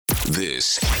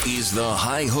This is the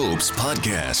High Hopes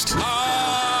Podcast.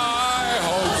 High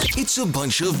Hopes. It's a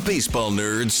bunch of baseball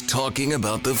nerds talking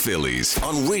about the Phillies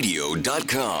on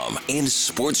radio.com and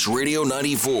Sports Radio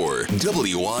 94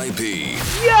 WIP.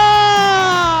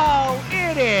 Yo!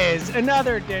 It is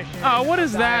another edition. Oh, what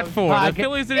is that for? Podcast. The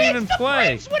Phillies didn't even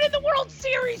play. It's the Braves winning the World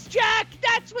Series, Jack.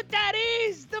 That's what that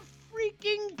is. The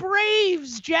freaking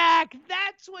Braves, Jack.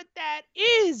 That's what that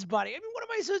is, buddy. I mean, what am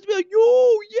I supposed to be like?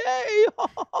 Yo, yay.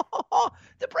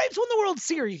 The Braves won the World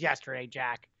Series yesterday,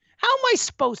 Jack. How am I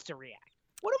supposed to react?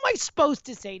 What am I supposed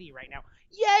to say to you right now?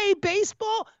 Yay,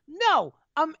 baseball? No,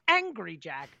 I'm angry,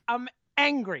 Jack. I'm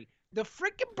angry. The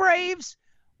freaking Braves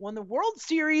won the World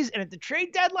Series, and at the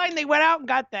trade deadline, they went out and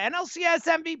got the NLCS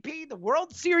MVP, the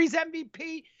World Series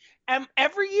MVP. And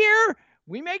every year,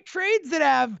 we make trades that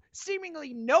have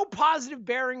seemingly no positive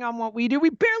bearing on what we do. We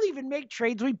barely even make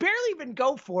trades. We barely even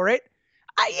go for it.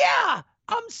 Yeah,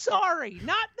 I'm sorry.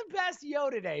 Not the best yo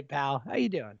today, pal. How you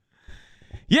doing?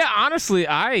 Yeah, honestly,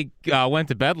 I went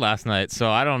to bed last night,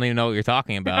 so I don't even know what you're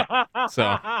talking about.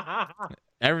 So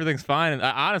everything's fine. And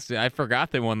honestly, I forgot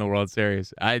they won the World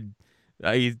Series. I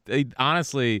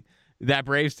honestly, that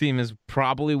Braves team is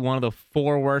probably one of the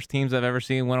 4 worst teams I've ever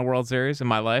seen win a World Series in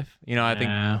my life. You know, I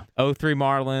think 03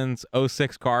 Marlins,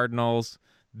 06 Cardinals,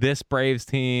 this Braves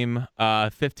team,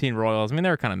 15 Royals. I mean, they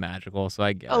were kind of magical, so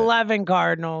I get 11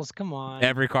 Cardinals. Come on.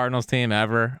 Every Cardinals team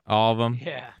ever, all of them.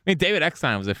 Yeah. I mean, David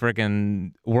Eckstein was a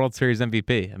freaking World Series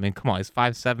MVP. I mean, come on, he's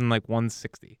 5'7", like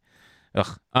 160.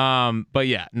 Ugh. But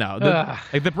yeah, no.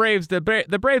 Like the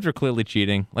Braves are clearly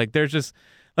cheating. Like there's just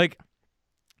like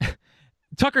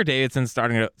Tucker Davidson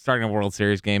starting a World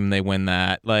Series game and they win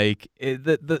that. Like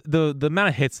the amount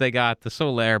of hits they got, the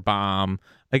Soler bomb,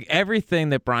 like everything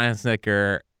that Brian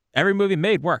Snitker, every movie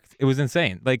made worked. It was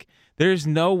insane. Like there's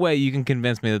no way you can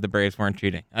convince me that the Braves weren't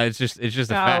cheating. It's just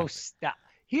a fact. Stop.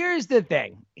 Here's the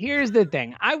thing.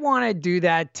 I want to do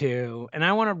that too, and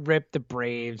I want to rip the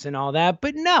Braves and all that,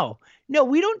 but no,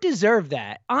 we don't deserve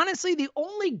that. Honestly, the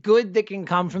only good that can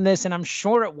come from this, and I'm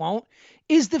sure it won't,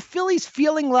 is the Phillies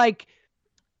feeling like,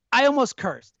 I almost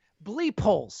cursed, bleep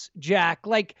holes, Jack,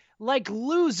 like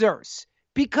losers,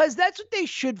 because that's what they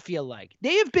should feel like.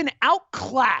 They have been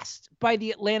outclassed by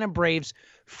the Atlanta Braves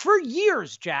for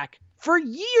years, Jack. For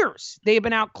years, they've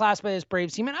been outclassed by this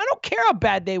Braves team, and I don't care how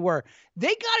bad they were. They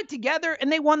got it together,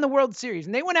 and they won the World Series,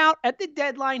 and they went out at the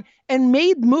deadline and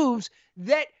made moves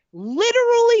that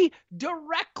literally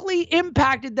directly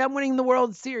impacted them winning the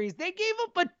World Series. They gave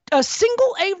up a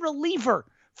single-A reliever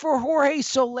for Jorge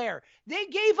Soler. They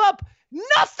gave up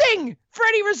nothing for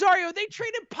Eddie Rosario. They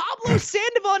traded Pablo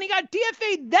Sandoval, and he got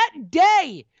DFA'd that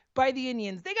day by the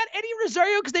Indians. They got Eddie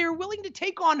Rosario because they were willing to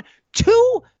take on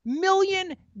 $2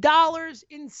 million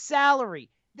in salary.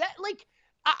 That, like,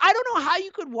 I don't know how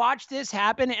you could watch this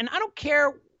happen, and I don't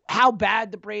care how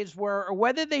bad the Braves were or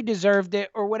whether they deserved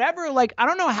it or whatever. Like, I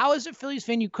don't know how, as a Phillies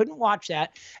fan, you couldn't watch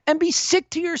that and be sick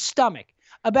to your stomach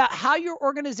about how your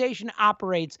organization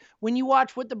operates when you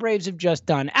watch what the Braves have just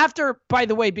done. After, by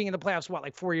the way, being in the playoffs,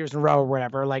 like 4 years in a row or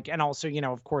whatever, like, and also,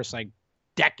 of course, like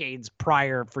decades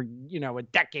prior for, a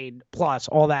decade plus,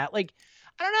 all that. Like,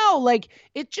 I don't know, like,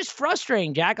 it's just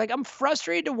frustrating, Jack. Like, I'm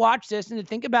frustrated to watch this and to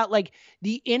think about, like,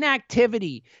 the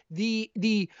inactivity, the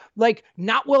like,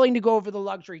 not willing to go over the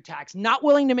luxury tax, not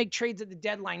willing to make trades at the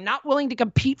deadline, not willing to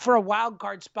compete for a wild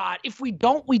card spot. If we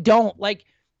don't, we don't. Like,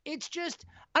 it's just,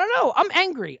 I don't know. I'm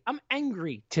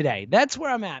angry today. That's where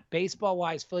I'm at,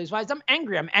 baseball-wise, Phillies-wise. I'm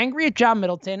angry. I'm angry at John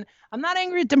Middleton. I'm not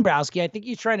angry at Dombrowski. I think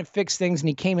he's trying to fix things, and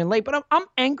he came in late. But I'm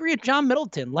angry at John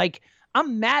Middleton. Like,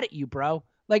 I'm mad at you, bro.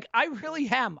 Like, I really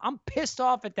am. I'm pissed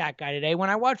off at that guy today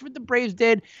when I watch what the Braves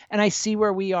did and I see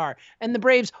where we are. And the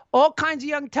Braves, all kinds of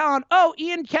young talent. Oh,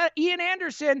 Ian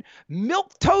Anderson,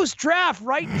 milquetoast draft,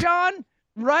 right, John?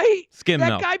 Right? Skim that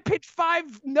milk. Guy pitched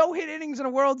 5 no-hit innings in a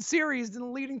World Series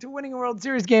and leading to winning a World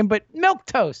Series game, but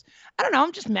milquetoast. I don't know.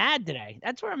 I'm just mad today.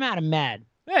 That's where I'm at. I'm mad.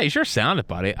 Yeah, you sure sounded,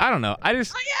 buddy. I don't know. I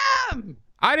am.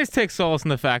 I just take solace in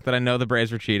the fact that I know the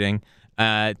Braves were cheating.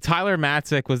 Tyler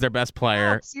Matzik was their best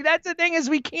player. See, that's the thing is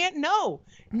we can't know.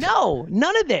 No,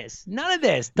 none of this.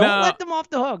 Don't let them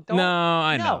off the hook.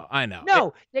 I know.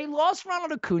 No, they lost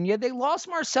Ronald Acuna. They lost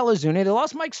Marcell Ozuna. They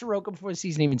lost Mike Soroka before the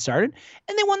season even started.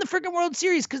 And they won the freaking World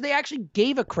Series because they actually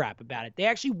gave a crap about it. They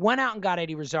actually went out and got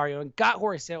Eddie Rosario and got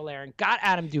Jorge Soler and got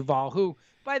Adam Duvall, who,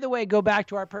 by the way, go back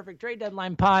to our perfect trade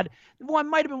deadline pod. One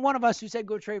might have been one of us who said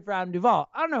go trade for Adam Duvall.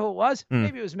 I don't know who it was.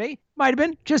 Maybe it was me. Might have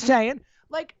been. Just saying.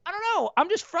 Like, I don't know. I'm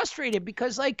just frustrated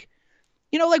because, like,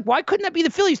 why couldn't that be the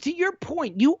Phillies? To your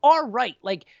point, you are right.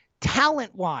 Like,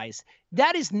 talent-wise,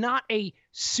 that is not a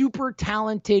super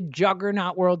talented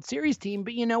juggernaut World Series team.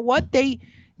 But you know what? They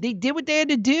They did what they had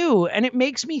to do. And it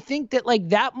makes me think that like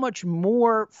that much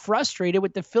more frustrated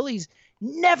with the Phillies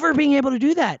never being able to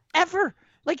do that ever.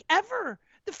 Like ever.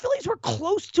 The Phillies were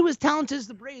close to as talented as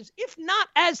the Braves, if not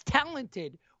as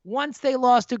talented, once they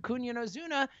lost to Acuna and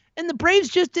Ozuna. And the Braves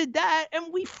just did that,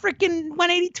 and we freaking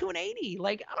went 82-80.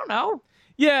 Like, I don't know.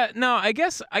 Yeah, no, I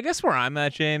guess where I'm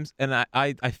at, James, and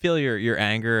I feel your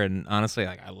anger, and honestly,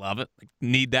 like I love it. Like,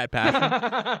 need that passion.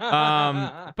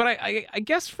 But I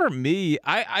guess for me,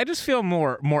 I just feel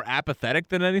more apathetic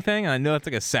than anything. And I know it's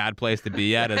like a sad place to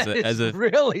be at as a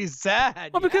really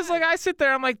sad. Well, because like I sit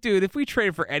there, I'm like, dude, if we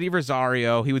traded for Eddie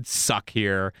Rosario, he would suck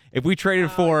here. If we traded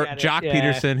for Jock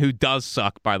Peterson, who does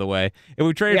suck, by the way, if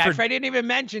we traded for, I didn't even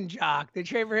mention Jock. They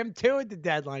traded for him too at the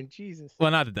deadline. Jesus.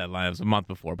 Well, not the deadline. It was a month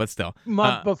before, but still.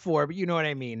 Before, but you know what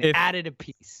I mean. Added a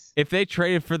piece. If they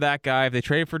traded for that guy, if they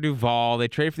traded for Duvall, they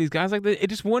traded for these guys like that, it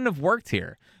just wouldn't have worked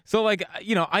here. So like,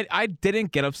 you know, I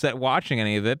didn't get upset watching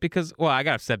any of it because, well, I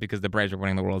got upset because the Braves were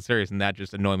winning the World Series, and that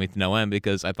just annoyed me to no end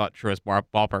because I thought Truist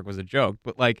Ballpark was a joke.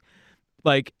 But like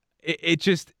it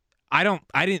just, I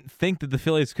didn't think that the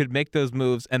Phillies could make those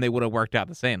moves and they would have worked out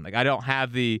the same. Like I don't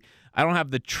have the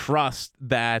trust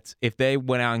that if they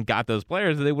went out and got those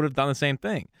players, they would have done the same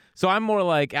thing. So I'm more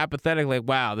like apathetic, like,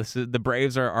 wow, the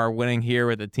Braves are winning here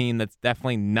with a team that's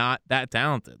definitely not that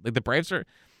talented. Like the Braves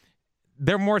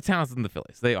they're more talented than the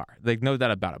Phillies. They are. Like no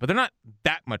doubt about it. But they're not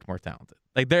that much more talented.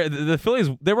 Like the Phillies,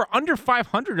 they were under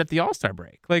 500 at the All-Star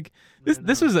break. Like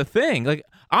this was a thing. Like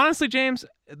honestly, James,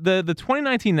 the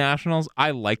 2019 Nationals,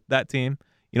 I liked that team.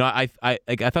 You know, I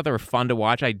thought they were fun to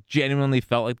watch. I genuinely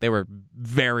felt like they were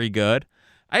very good.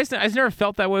 I just never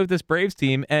felt that way with this Braves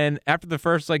team. And after the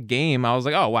first game, I was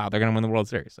like, oh wow, they're gonna win the World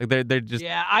Series. Like they're just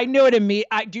I knew it in me.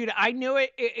 I knew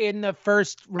it in the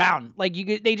first round. Like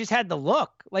they just had the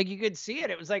look. Like you could see it.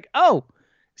 It was like, oh,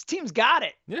 this team's got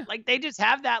it. Yeah. Like they just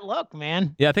have that look,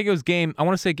 man. Yeah, I think it was I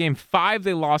want to say game 5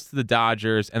 they lost to the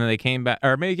Dodgers, and then they came back,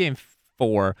 or maybe game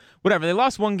 4, whatever. They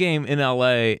lost one game in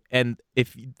LA, and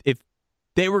if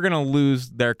they were gonna lose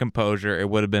their composure, it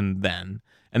would have been then.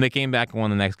 And they came back and won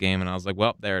the next game, and I was like,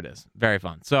 well, there it is. Very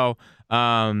fun. So,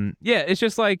 yeah, it's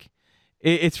just like,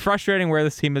 it's frustrating where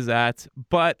this team is at,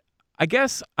 but I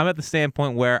guess I'm at the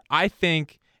standpoint where I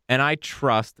think and I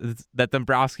trust that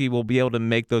Dombrowski will be able to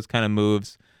make those kind of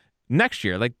moves next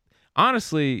year. Like,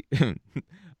 honestly,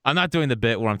 I'm not doing the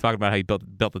bit where I'm talking about how he built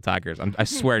the Tigers. I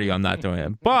swear to you, I'm not doing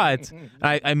it. But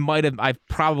I've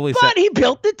probably said. But he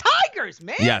built the Tigers,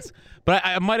 man. Yes. But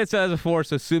I might have said that before,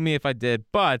 so sue me if I did.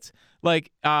 But, like,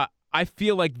 I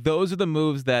feel like those are the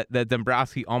moves that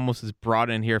Dombrowski almost is brought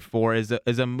in here for, is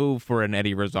a move for an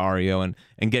Eddie Rosario and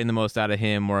getting the most out of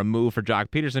him, or a move for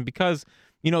Jock Peterson, because,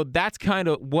 you know, that's kind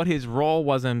of what his role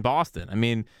was in Boston. I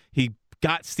mean, he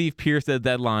got Steve Pearce at the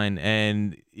deadline,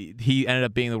 and he ended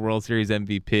up being the World Series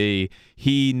MVP.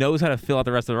 He knows how to fill out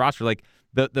the rest of the roster. Like,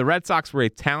 the Red Sox were a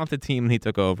talented team when he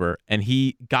took over, and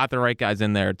he got the right guys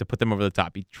in there to put them over the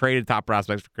top. He traded top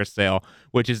prospects for Chris Sale,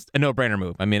 which is a no-brainer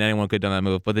move. I mean, anyone could have done that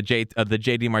move. But the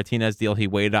JD Martinez deal, he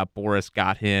waited up Boris,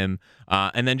 got him,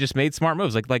 and then just made smart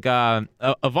moves like Evaldi.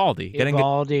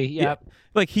 Evaldi, yep.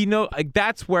 Like,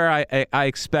 that's where I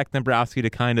expect Dombrowski to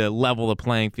kind of level the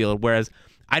playing field, whereas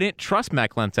I didn't trust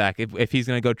Matt Klentak if he's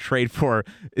going to go trade for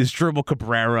Asdrubal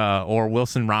Cabrera or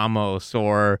Wilson Ramos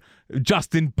or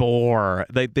Justin Bour.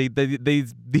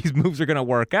 These moves are going to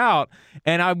work out,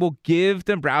 and I will give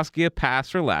Dombrowski a pass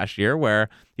for last year, where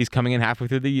he's coming in halfway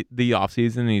through the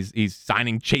offseason. He's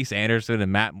signing Chase Anderson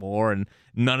and Matt Moore, and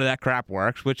none of that crap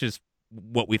works, which is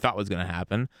what we thought was going to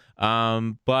happen.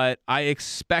 But I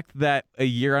expect that a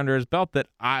year under his belt that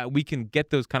we can get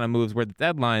those kind of moves where the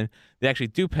deadline, they actually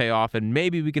do pay off, and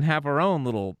maybe we can have our own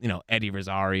little, Eddie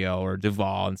Rosario or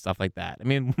Duvall and stuff like that. I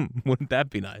mean, wouldn't that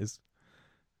be nice?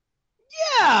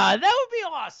 Yeah, that would be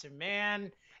awesome,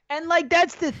 man. And like,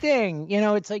 that's the thing,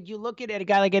 it's like you look at a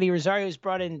guy like Eddie Rosario who's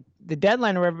brought in the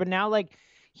deadline or whatever, but now like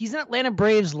he's an Atlanta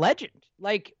Braves legend.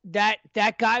 Like that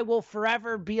guy will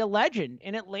forever be a legend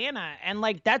in Atlanta. And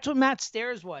like, that's what Matt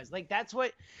Stairs was. Like, that's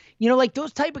what, like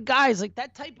those type of guys, like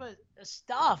that type of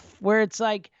stuff where it's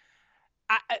like,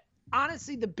 I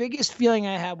honestly, the biggest feeling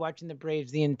I had watching the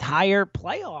Braves the entire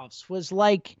playoffs was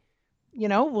like,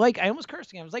 like I almost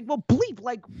cursed again. I was like, well, bleep,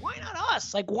 like, why not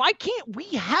us? Like, why can't we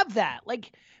have that?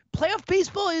 Like, playoff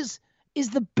baseball is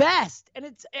the best.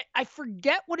 And I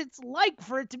forget what it's like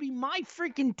for it to be my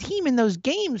freaking team in those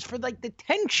games, for like the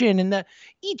tension and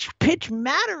each pitch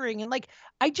mattering. And like,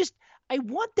 I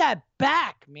want that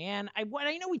back, man. I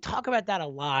know we talk about that a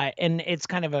lot, and it's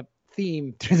kind of a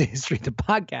theme through the history of the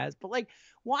podcast, but like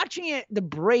watching the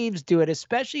Braves do it,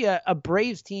 especially a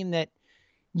Braves team that,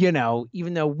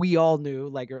 even though we all knew,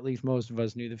 or at least most of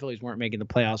us knew, the Phillies weren't making the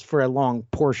playoffs for a long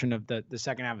portion of the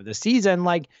second half of the season,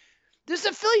 this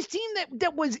is a Phillies team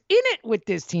that was in it with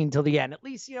this team till the end, at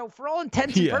least, for all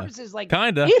intents and purposes,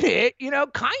 kinda in it, kinda,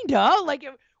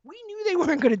 we knew they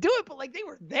weren't going to do it, but they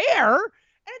were there.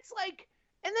 And it's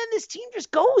and then this team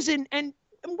just goes and wins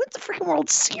the freaking World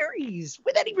Series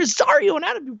with Eddie Rosario and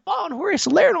Adam Duvall and Jorge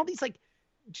Soler and all these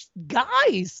just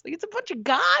guys. It's a bunch of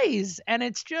guys, and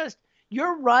it's just,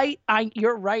 you're right.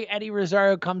 You're right. Eddie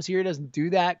Rosario comes here, doesn't do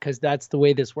that because that's the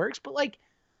way this works. But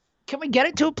can we get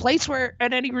it to a place where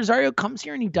an Eddie Rosario comes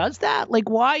here and he does that?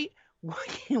 Why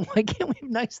can't we have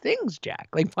nice things, Jack?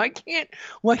 Why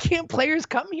can't players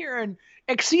come here and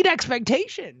exceed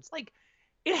expectations?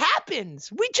 It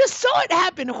happens. We just saw it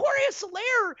happen. Jorge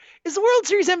Soler is the World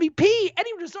Series MVP. Eddie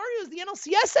Rosario is the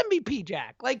NLCS MVP,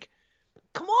 Jack.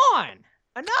 Come on.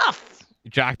 Enough.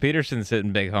 Jock Peterson's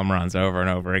hitting big home runs over and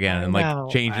over again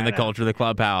and changing the culture of the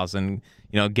clubhouse and,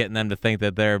 getting them to think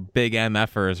that they're big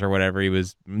MFers or whatever he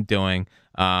was doing.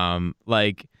 But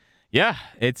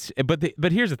here's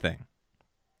the thing.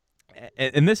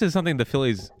 And this is something the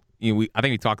Phillies, I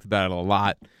think we talked about it a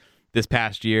lot this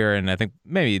past year, and I think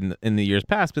maybe in the years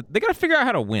past, but they got to figure out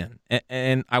how to win.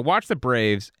 And I watch the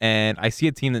Braves, and I see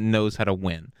a team that knows how to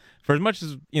win. For as much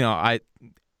as, I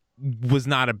was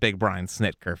not a big Brian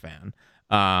Snitker fan.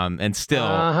 And still,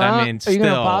 Are you going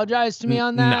to apologize to me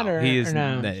on that? No,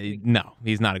 no,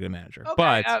 he's not a good manager.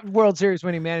 Okay, but World Series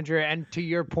winning manager, and to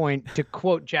your point, to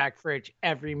quote Jack Fritch,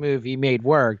 every move he made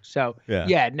worked. So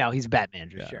no, he's a bad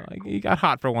manager. Sure, he got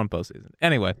hot for one postseason.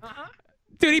 Anyway,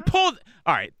 dude, he pulled.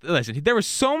 All right, listen, there were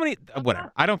so many.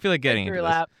 Whatever. I don't feel like getting into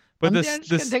this. But I'm just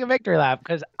gonna take a victory lap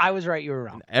because I was right, you were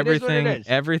wrong. Everything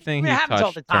he touched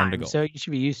all the time, turned to gold. So you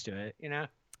should be used to it,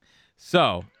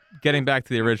 So, getting back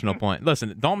to the original point.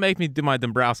 Listen, don't make me do my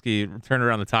Dombrowski turn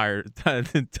around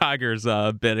the Tigers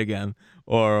bit again,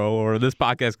 or this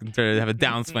podcast can have a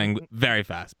downswing very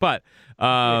fast. But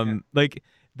they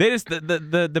just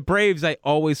the Braves, I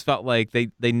always felt like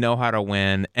they know how to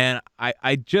win, and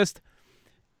I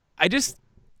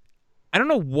don't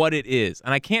know what it is,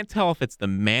 and I can't tell if it's the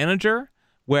manager.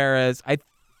 Whereas I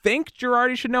think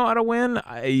Girardi should know how to win.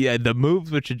 The moves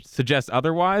which suggest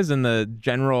otherwise, and the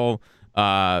general,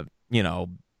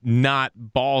 not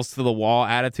balls to the wall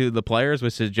attitude of the players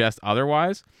which suggest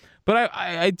otherwise. But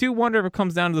I do wonder if it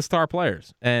comes down to the star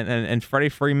players. And Freddie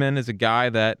Freeman is a guy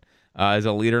that is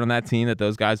a leader on that team that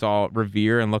those guys all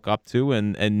revere and look up to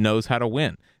and knows how to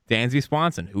win. Dansby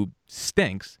Swanson, who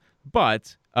stinks,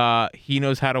 but he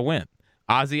knows how to win.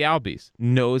 Ozzie Albies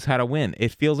knows how to win.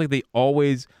 It feels like they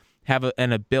always have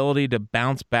an ability to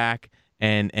bounce back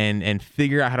and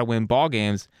figure out how to win ball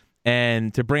games.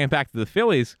 And to bring it back to the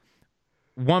Phillies,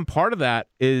 one part of that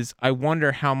is I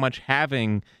wonder how much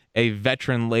having a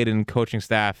veteran-laden coaching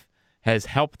staff has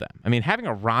helped them. I mean, having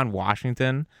a Ron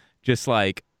Washington just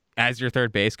as your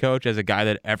third base coach, as a guy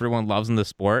that everyone loves in the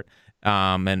sport,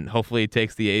 and hopefully he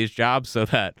takes the A's job so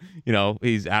that,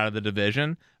 he's out of the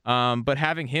division. But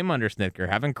having him under Snitker,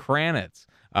 having Kranitz,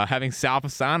 having Sal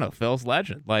Pisano, Phil's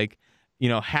legend,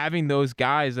 having those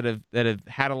guys that have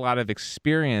had a lot of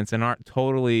experience and aren't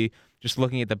totally just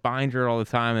looking at the binder all the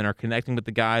time and are connecting with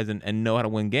the guys and know how to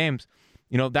win games.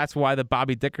 That's why the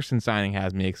Bobby Dickerson signing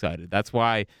has me excited. That's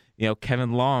why,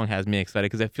 Kevin Long has me excited,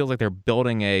 because it feels like they're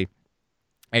building a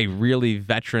really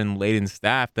veteran-laden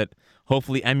staff that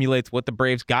hopefully emulates what the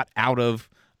Braves got out of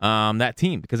that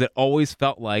team, because it always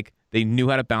felt like they knew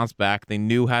how to bounce back. They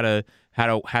knew how to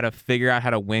figure out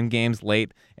how to win games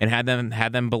late, and had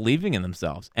them believing in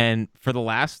themselves. And for the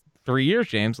last 3 years,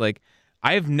 James,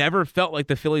 I have never felt like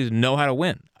the Phillies know how to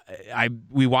win.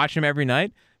 We watch them every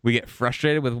night. We get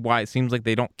frustrated with why it seems like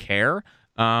they don't care.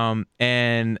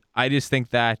 And I just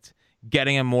think that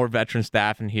getting a more veteran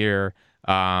staff in here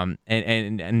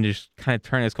and just kind of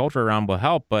turning this culture around will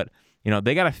help. But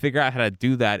they got to figure out how to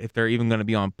do that if they're even going to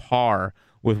be on par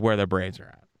with where the Braves are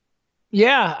at.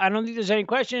 Yeah, I don't think there's any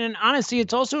question. And honestly,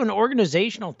 it's also an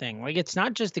organizational thing. It's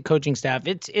not just the coaching staff.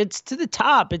 It's to the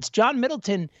top. It's John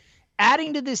Middleton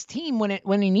adding to this team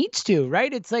when he needs to,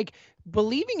 right? It's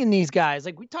believing in these guys.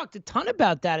 We talked a ton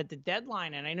about that at the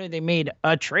deadline, and I know they made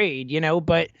a trade,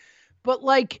 but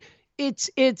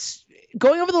it's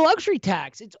going over the luxury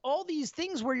tax. It's all these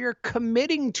things where you're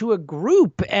committing to a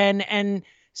group and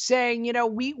saying,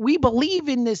 we believe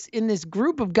in this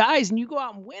group of guys, and you go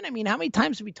out and win. I mean, how many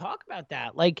times do we talk about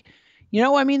that?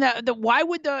 Why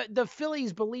would the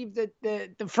Phillies believe that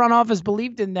the front office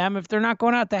believed in them if they're not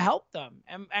going out to help them?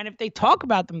 And if they talk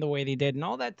about them the way they did and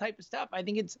all that type of stuff, I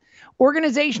think it's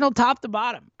organizational top to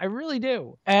bottom. I really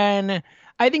do. And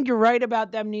I think you're right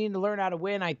about them needing to learn how to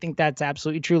win. I think that's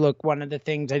absolutely true. Look, one of the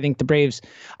things I think the Braves,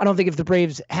 I don't think if the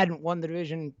Braves hadn't won the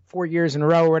division 4 years in a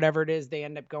row or whatever it is, they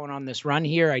end up going on this run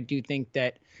here. I do think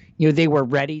that, they were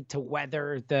ready to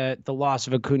weather the loss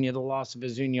of Acuna, the loss of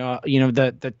Ozuna,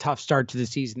 the tough start to the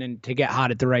season and to get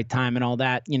hot at the right time and all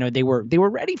that. They were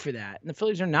ready for that. And the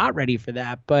Phillies are not ready for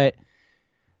that. But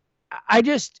I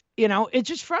just, it's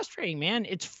just frustrating, man.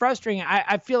 It's frustrating.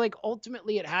 I feel like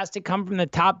ultimately it has to come from the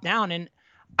top down. And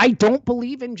I don't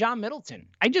believe in John Middleton.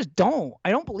 I just don't.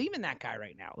 I don't believe in that guy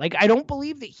right now. Like, I don't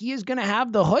believe that he is going to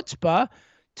have the chutzpah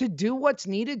to do what's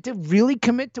needed to really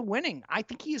commit to winning. I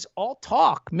think he is all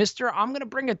talk. I'm going to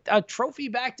bring a trophy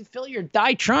back to Philly or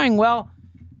die trying. Well,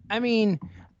 I mean,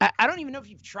 I don't even know if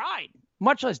you've tried,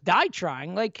 much less die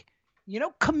trying. Like,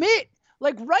 commit.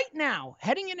 Like right now,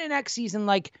 heading into next season,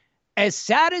 like as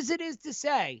sad as it is to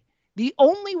say, the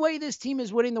only way this team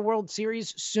is winning the World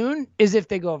Series soon is if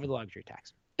they go over the luxury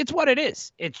tax. It's what it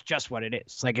is. It's just what it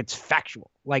is. Like, it's factual.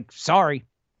 Like, sorry.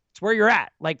 It's where you're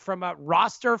at. Like, from a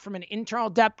roster, from an internal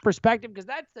depth perspective, because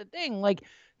that's the thing. Like,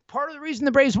 part of the reason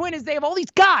the Braves win is they have all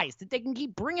these guys that they can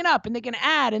keep bringing up and they can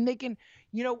add and they can,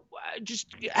 just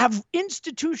have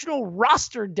institutional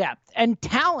roster depth and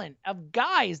talent of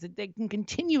guys that they can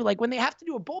continue. Like, when they have to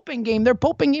do a bullpen game, their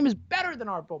bullpen game is better than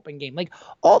our bullpen game. Like,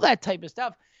 all that type of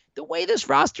stuff. The way this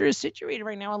roster is situated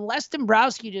right now, unless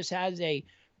Dombrowski just has a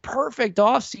perfect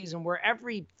offseason where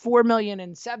every $4 million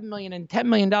and $7 million and $10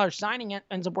 million signing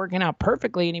ends up working out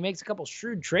perfectly and he makes a couple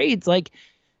shrewd trades, like,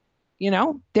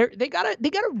 they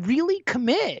gotta really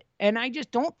commit. And I just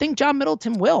don't think John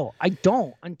Middleton will. I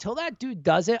don't. Until that dude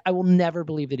does it, I will never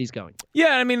believe that he's going to.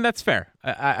 Yeah, I mean, that's fair.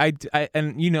 I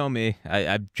and you know me,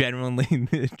 I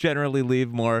generally leave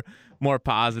more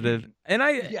positive. And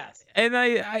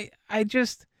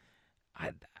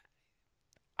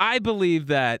I believe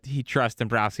that he trusts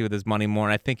Dombrowski with his money more,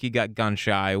 and I think he got gun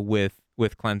shy with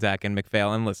Klentak and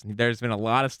McPhail. And listen, there's been a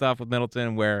lot of stuff with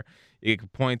Middleton where you can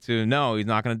point to, no, he's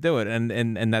not going to do it,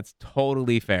 and that's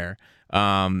totally fair.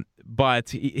 But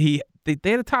they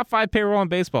had a top 5 payroll in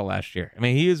baseball last year. I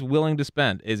mean, he is willing to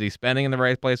spend. Is he spending in the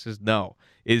right places? No.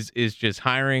 Is just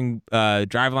hiring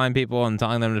driveline people and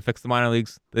telling them to fix the minor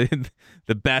leagues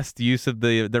the best use of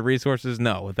the resources?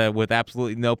 No. With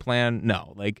absolutely no plan?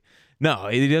 No. No,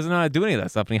 he doesn't know how to do any of that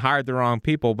stuff, and he hired the wrong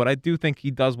people, but I do think he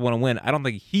does want to win. I don't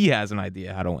think he has an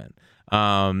idea how to win.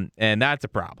 And that's a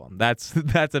problem. That's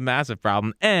a massive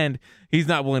problem. And he's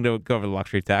not willing to go over the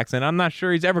luxury tax, and I'm not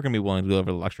sure he's ever going to be willing to go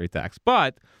over the luxury tax.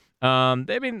 But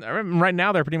right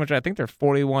now they're pretty much, I think they're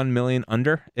 41 million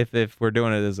under if we're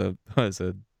doing it as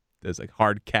a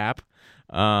hard cap.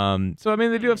 So I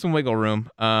mean, they do have some wiggle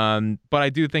room. But I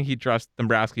do think he trusts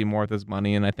Dombrowski more with his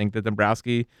money, and I think that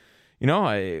Dombrowski,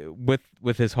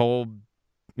 with his whole,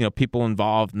 people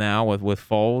involved now with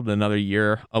Fold, another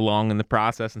year along in the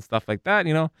process and stuff like that,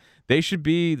 they should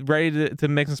be ready to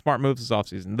make some smart moves this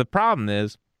offseason. The problem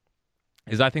is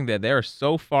I think that they're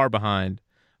so far behind,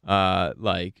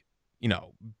 the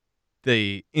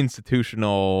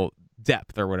institutional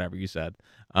depth or whatever you said,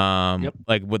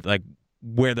 like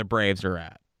where the Braves are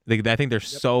at. I think they're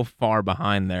so far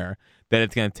behind there that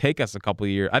it's going to take us a couple of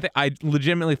years. I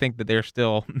legitimately think that they're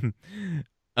still,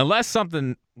 unless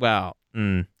something,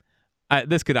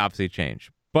 this could obviously change.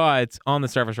 But on the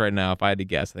surface right now, if I had to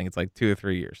guess, I think it's like 2 or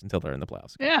 3 years until they're in the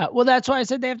playoffs. Yeah, well, that's why I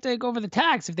said they have to go over the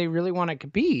tax if they really want to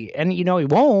compete. And, he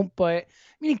won't. But, I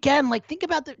mean, again, think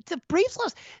about the Braves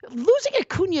lost. Losing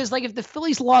Acuna is like if the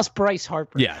Phillies lost Bryce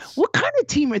Harper. Yes. What kind of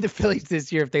team are the Phillies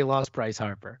this year if they lost Bryce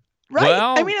Harper? Right?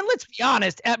 Well, I mean, and let's be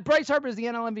honest. Bryce Harper is the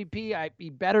NL MVP. He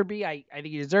better be. I think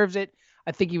he deserves it.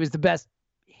 I think he was the best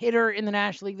hitter in the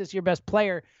National League this year, best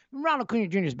player. Ronald Acuna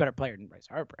Jr. is a better player than Bryce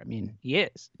Harper. I mean, he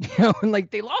is. And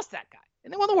they lost that guy.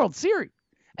 And they won the World Series.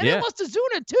 And they lost to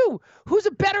Ozuna, too, who's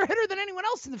a better hitter than anyone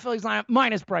else in the Phillies lineup,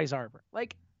 minus Bryce Harper.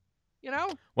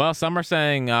 Well, some are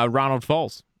saying Ronald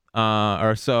Foles.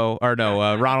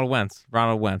 Ronald Wentz.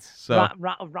 So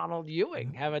Ronald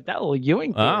Ewing. How about that little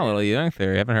Ewing theory? Oh, a little Ewing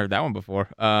theory. I haven't heard that one before.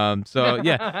 So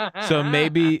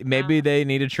maybe they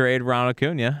need to trade Ronald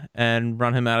Acuna and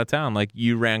run him out of town, like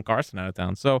you ran Carson out of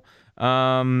town. So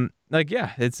it's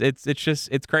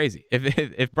crazy.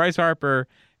 If Bryce Harper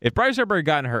had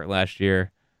gotten hurt last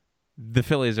year, the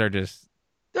Phillies are just,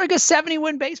 they're like a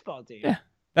 70-win baseball team. Yeah,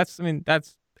 that's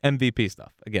MVP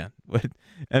stuff again with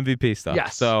MVP stuff.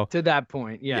 Yes. So to that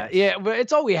point, yeah, yes. yeah. But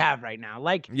it's all we have right now.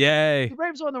 Yay! The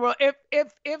Braves won the world.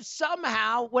 If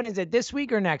somehow, when is it? This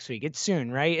week or next week? It's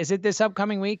soon, right? Is it this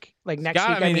upcoming week? Like next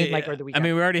week? Or the weekend? I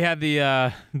mean, we already had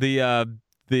the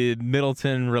the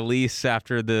Middleton release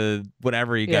after the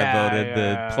whatever he got voted,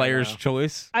 the player's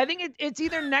choice. I think it's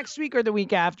either next week or the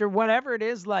week after, whatever it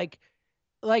is. Like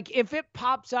if it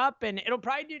pops up, and it'll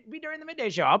probably be during the midday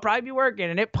show. I'll probably be working,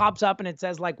 and it pops up and it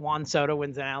says like Juan Soto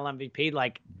wins an NL MVP.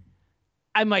 Like,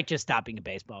 I might just stop being a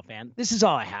baseball fan. This is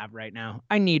all I have right now.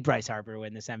 I need Bryce Harper to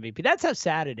win this MVP. That's how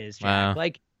sad it is, Jack. Wow.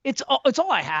 Like, it's all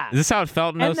I have. Is this how it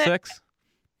felt in 06?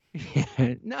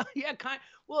 No, yeah, kind of.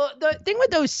 Well, the thing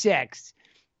with 06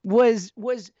 was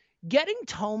getting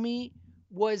Tommy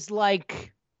was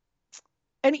like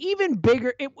an even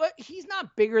bigger. He's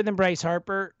not bigger than Bryce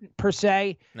Harper per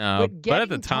se. No, but at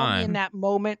the time, Tommy in that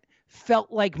moment felt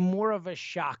like more of a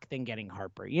shock than getting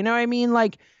Harper. You know what I mean?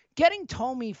 Like, getting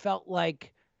Tommy felt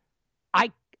like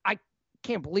I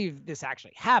can't believe this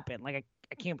actually happened. Like,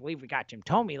 I can't believe we got Jim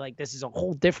Tomey. Like, this is a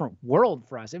whole different world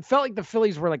for us. It felt like the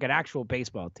Phillies were like an actual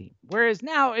baseball team. Whereas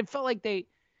now it felt like they,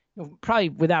 probably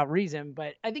without reason,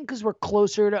 but I think because we're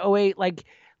closer to 08, like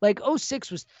 06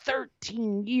 was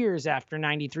 13 years after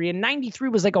 93, and 93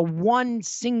 was like a one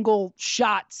single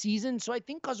shot season. So I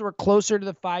think because we're closer to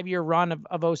the 5-year run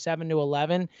of 07 to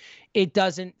 11, it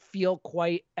doesn't feel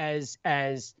quite as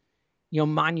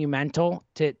monumental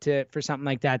to for something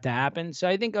like that to happen. So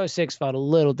I think 06 felt a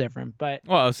little different, but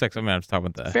 06. I mean, I'm talking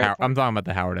about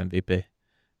the Howard MVP.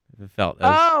 It felt. Yes.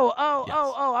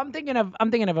 I'm thinking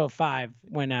of 05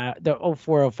 when the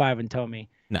 04-05 and Tommy.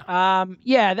 No.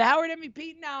 The Howard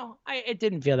MVP. No, it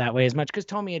didn't feel that way as much because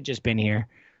Tommy had just been here.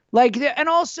 Like, and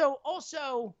also,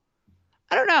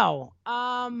 I don't know.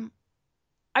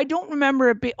 I don't remember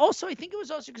it being. Also, I think it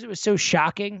was also because it was so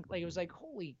shocking. Like, it was like,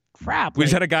 holy crap. We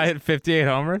just had a guy hit 58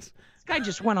 homers. This guy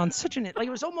just went on such it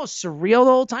was almost surreal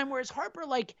the whole time. Whereas Harper,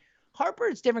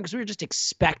 it's different because we were just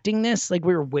expecting this. Like,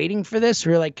 we were waiting for this.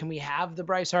 We were like, can we have the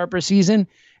Bryce Harper season?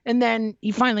 And then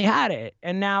he finally had it.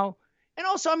 And now, and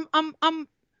also,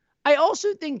 I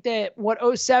also think that what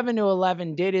 07 to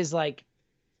 11 did is it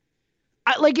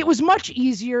was much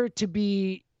easier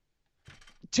to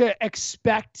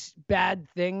expect bad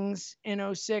things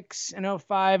in 06 and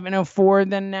 05 and 04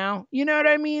 than now. You know what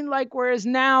I mean? Like, whereas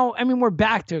now, I mean, we're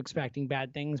back to expecting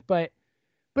bad things, but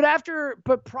prior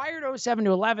to 07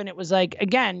 to 11, it was like,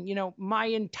 again, my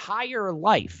entire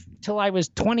life till I was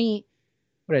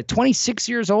 26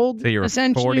 years old. So you were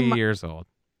 40 years old.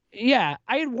 Yeah.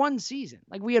 I had one season.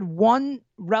 Like, we had one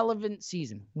relevant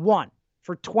season, one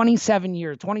for 27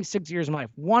 years, 26 years of my life,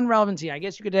 one relevant season. I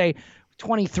guess you could say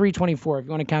 23, 24, if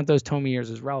you want to count those Tommy years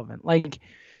as relevant. Like,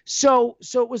 so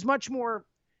it was much more,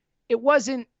 it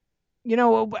wasn't,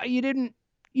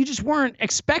 you just weren't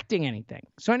expecting anything.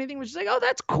 So anything was just like, oh,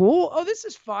 that's cool. Oh, this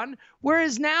is fun.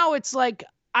 Whereas now it's like,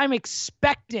 I'm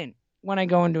expectant when I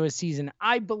go into a season.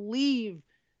 I believe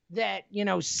that,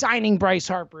 signing Bryce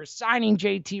Harper, signing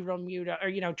JT Realmuto,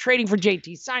 or, trading for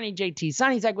JT, signing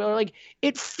Zach Wheeler, like,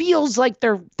 it feels like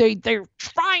they're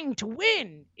trying to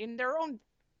win in their own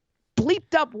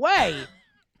bleeped up way.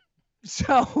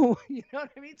 So, you know what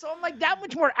I mean? So I'm like that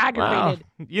much more aggravated.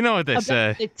 Wow. You know what they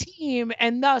say. The team,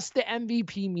 and thus the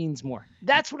MVP means more.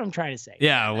 That's what I'm trying to say.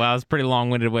 Yeah, well, it's a pretty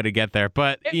long-winded way to get there,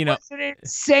 but it was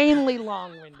insanely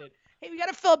long-winded. Hey, we got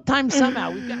to fill up time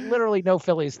somehow. We've got literally no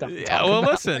Phillies stuff to talk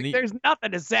about. Listen. Like, there's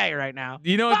nothing to say right now.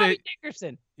 You know what Bobby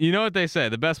Dickerson. You know what they say.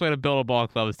 The best way to build a ball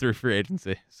club is through free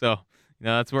agency. So,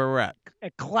 that's where we're at.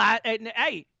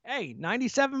 Hey,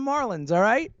 97 Marlins, all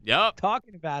right? Yep.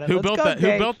 Talking about it. Who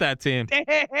built that team?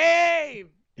 Dave.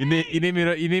 You need me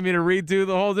to redo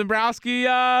the whole Dombrowski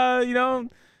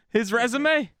his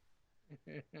resume?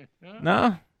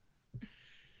 No.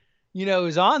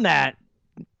 Who's on that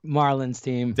Marlins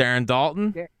team? Darren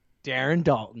Daulton. Darren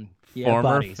Daulton. Yeah,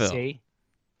 former buddy. Phil. See?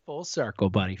 Full circle,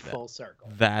 buddy. Full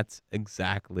circle. That's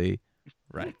exactly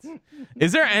right.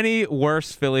 Is there any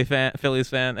worse Phillies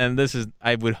fan? And this is,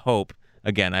 I would hope,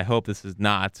 again, I hope this is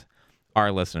not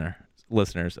our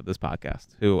listeners of this podcast,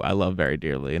 who I love very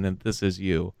dearly. And if this is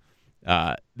you,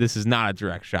 this is not a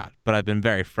direct shot, but I've been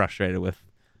very frustrated with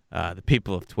the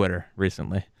people of Twitter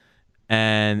recently.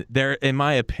 And in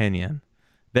my opinion,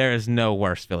 there is no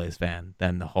worse Phillies fan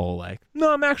than the whole,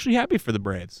 no, I'm actually happy for the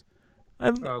Braves.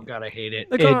 Oh, God, I hate it.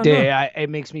 It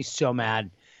makes me so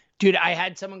mad. Dude, I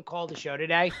had someone call the show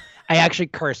today. I actually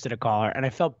cursed at a caller, and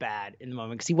I felt bad in the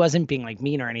moment because he wasn't being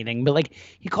mean or anything. But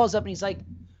he calls up and he's like,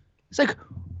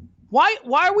 why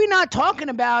are we not talking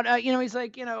about, he's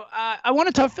like, I want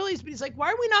to talk Phillies, but he's like,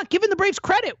 why are we not giving the Braves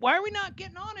credit? Why are we not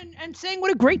getting on and saying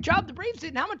what a great job the Braves did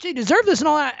and how much they deserve this and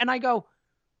all that? And I go,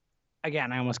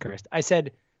 again, I almost cursed. I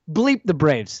said, bleep the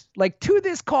Braves, to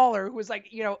this caller who was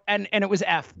and it was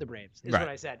F the Braves is right, what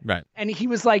I said. Right. And he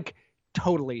was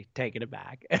totally taken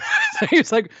aback. And he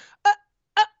was like,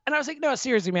 and And I was like, no,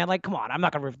 seriously, man, like, come on, I'm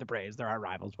not gonna root for the Braves. They're our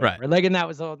rivals, whatever. Right. Like, and that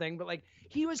was the whole thing. But like,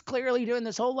 he was clearly doing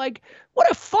this whole like, what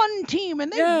a fun team,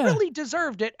 and they really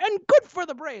deserved it, and good for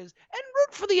the Braves, and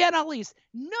root for the NL East.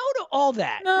 No to all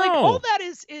that. No. Like, all that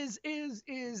is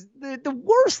the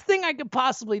worst thing I could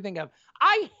possibly think of.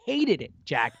 I hated it,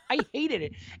 Jack. I hated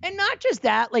it, and not just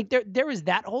that. Like, there was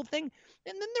that whole thing.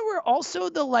 And then there were also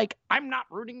the like, I'm not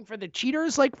rooting for the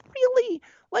cheaters. Like, really?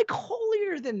 Like,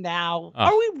 holier than thou?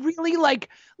 Are we really like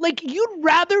you'd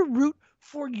rather root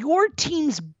for your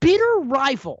team's bitter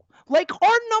rival? Like,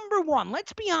 our number one,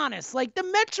 let's be honest, like the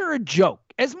Mets are a joke.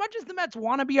 As much as the Mets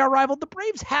want to be our rival, the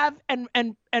Braves have and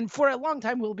for a long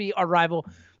time will be our rival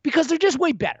because they're just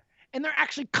way better. And they're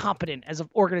actually competent as an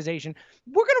organization.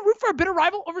 We're going to root for a bitter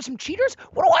rival over some cheaters?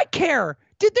 What do I care?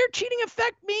 Did their cheating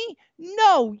affect me?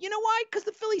 No. You know why? Because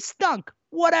the Phillies stunk.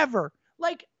 Whatever.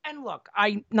 Like, and look,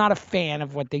 I'm not a fan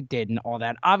of what they did and all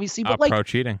that, obviously. But like, pro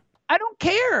cheating. I don't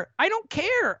care.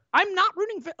 I'm not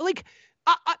rooting for, like,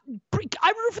 I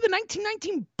root for the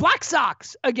 1919 Black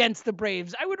Sox against the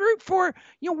Braves. I would root for,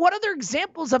 what other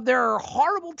examples of their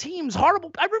horrible teams? I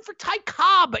root for Ty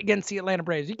Cobb against the Atlanta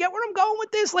Braves. You get where I'm going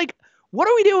with this? Like, what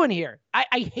are we doing here?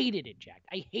 I hated it, Jack.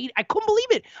 I couldn't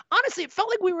believe it. Honestly, it felt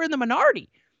like we were in the minority.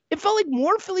 It felt like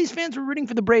more Phillies fans were rooting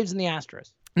for the Braves than the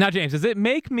Astros. Now, James, does it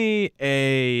make me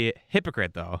a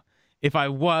hypocrite, though, if I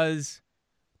like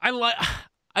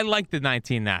the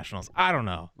 19 Nationals? I don't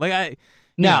know.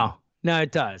 No,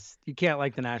 it does. You can't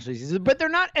like the Nationals, but they're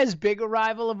not as big a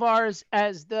rival of ours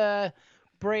as the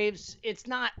Braves. It's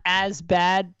not as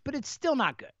bad, but it's still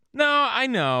not good. No, I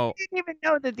know. I didn't even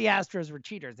know that the Astros were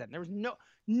cheaters then. There was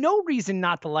no reason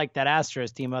not to like that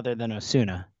Astros team other than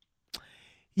Osuna.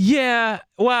 Yeah,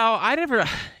 well, I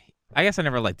guess I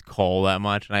never liked Cole that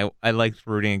much, and I liked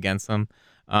rooting against him.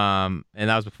 And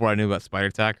that was before I knew about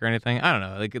Spider Tack or anything. I don't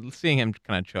know. Like, seeing him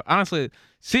kind of choke. Honestly,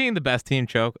 seeing the best team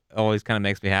choke always kind of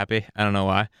makes me happy. I don't know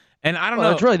why. And I don't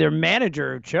know. It's really their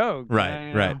manager who choked.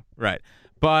 Right.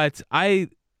 But I've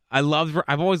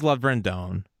always loved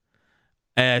Rendon.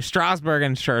 Strasburg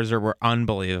and Scherzer were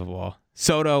unbelievable.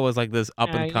 Soto was like this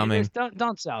up and coming.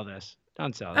 Don't sell this.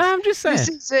 Don't sell this. I'm just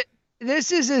saying.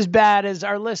 This is as bad as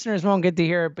our listeners won't get to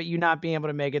hear it, but you not being able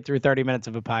to make it through 30 minutes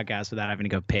of a podcast without having to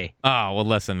go pee. Oh, well,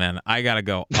 listen, man, I gotta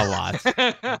go a lot.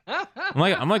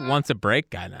 I'm like once a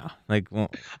break guy now. Like, well,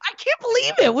 I can't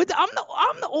believe it.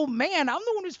 I'm the old man. I'm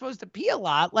the one who's supposed to pee a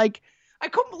lot. Like, I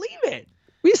couldn't believe it.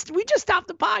 We just stopped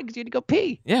the pod because you had to go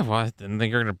pee. Yeah, well, I didn't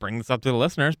think you were gonna bring this up to the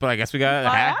listeners, but I guess we gotta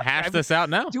hash this out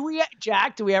now. Do we,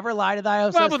 Jack? Do we ever lie to the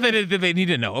IOS? Well, but did they need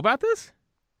to know about this?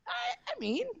 I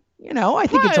mean. I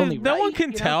think it's only right. No one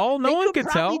can tell. No one can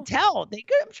tell. They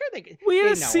could. I'm sure they could. We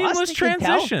had a seamless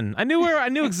transition. I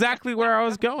knew exactly where I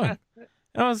was going.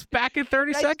 I was back in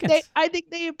 30 seconds. I think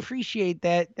they appreciate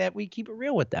that we keep it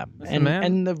real with them. Listen,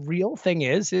 and the real thing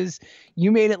is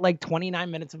you made it like 29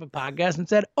 minutes of a podcast and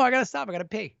said, "Oh, I gotta stop. I gotta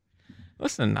pee."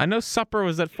 Listen, I know supper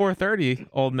was at 4:30,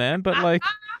 old man, but like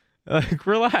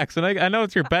relax. And I know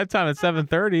it's your bedtime at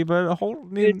 7:30, but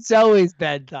it's always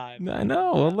bedtime. I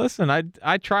know. Well, listen,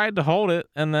 I tried to hold it,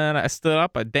 and then I stood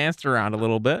up, I danced around a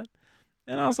little bit,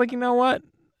 and I was like, you know what?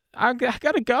 I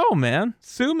gotta go, man.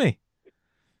 Sue me.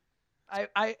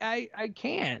 I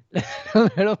can't. I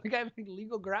don't think I have any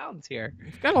legal grounds here.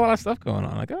 I've got a lot of stuff going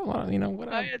on. I got a lot of,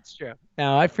 whatever. It's true.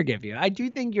 No, I forgive you. I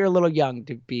do think you're a little young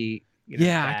to be.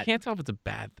 Yeah, I can't tell if it's a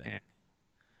bad thing.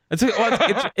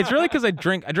 It's really because I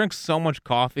drink so much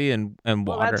coffee and water.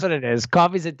 Well, that's what it is.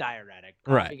 Coffee's a diuretic.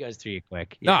 Coffee goes through you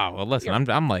quick. Yeah. No, well, listen, I'm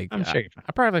sure you're fine.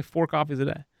 I probably have like 4 coffees a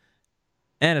day,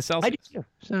 and a Celsius. I do too.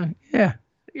 So yeah,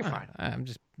 you're fine. I'm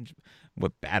just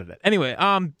bad at it. Anyway,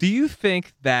 do you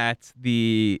think that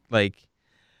if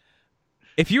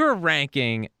you were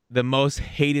ranking the most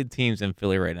hated teams in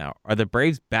Philly right now, are the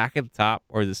Braves back at the top,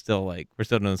 or is it still we're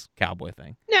still doing this Cowboy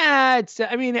thing? Nah,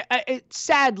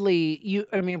 sadly,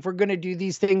 if we're gonna do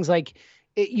these things,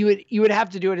 you would have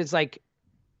to do it as like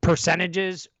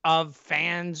percentages of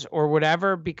fans or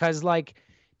whatever, because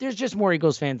there's just more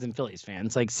Eagles fans than Phillies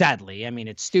fans. Sadly,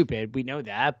 it's stupid. We know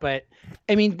that, but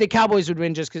the Cowboys would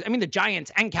win just because. The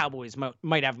Giants and Cowboys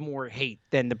might have more hate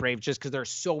than the Braves just because there's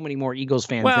so many more Eagles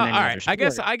fans. Well, than any all right. other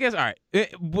sport. I guess. All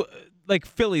right.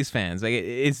 Phillies fans.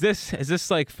 Is this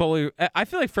fully? I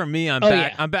feel like for me, I'm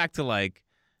back. Yeah. I'm back to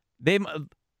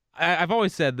I've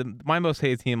always said my most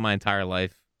hated team in my entire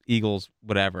life, Eagles,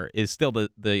 whatever, is still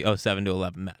the 07 to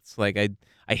 11 Mets. I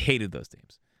hated those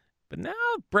teams. But now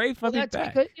Braves might be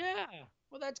back.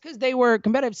 Well, that's because they were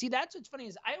competitive. See, that's what's funny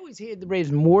is I always hated the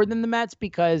Braves more than the Mets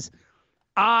because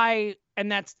and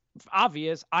that's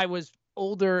obvious, I was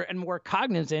older and more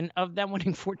cognizant of them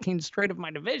winning 14 straight of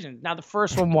my division. Now, the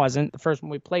first one wasn't. The first one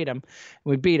we played them, and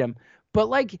we beat them. But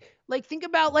like think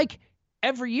about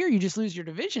every year you just lose your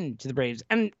division to the Braves,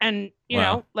 and you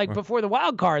know, before the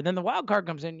wild card, then the wild card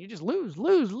comes in, you just lose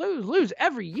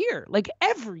every year,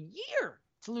 every year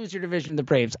to lose your division to the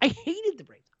Braves. I hated the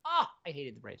Braves. I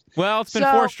hated the Braves. Well, it's been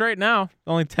 4 straight now.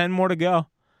 Only 10 more to go.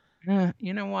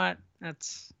 You know what?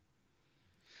 That's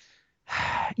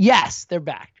yes, they're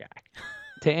back, Jack.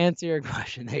 To answer your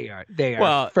question, they are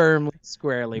firmly,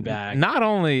 squarely back. Not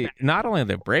only are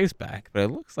the Braves back, but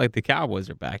it looks like the Cowboys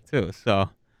are back too. So,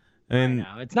 I mean,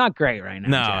 know it's not great right now.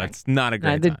 No, Jack. It's not a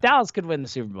great time. Dallas could win the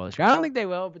Super Bowl this year. I don't think they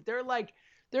will, but they're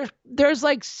there's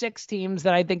 6 teams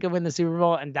that I think could win the Super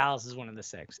Bowl, and Dallas is one of the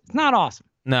 6. It's not awesome.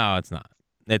 No, it's not.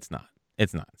 It's not.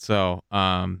 So,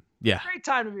 yeah. Great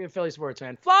time to be a Philly sports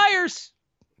fan. Flyers.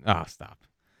 Oh, stop.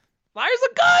 Flyers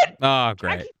look good. Oh,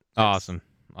 great. Awesome.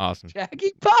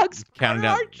 Jackie Bucks. Counting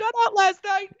down. Shut out last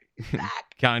night.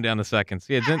 Back. Counting down the seconds.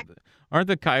 Yeah, aren't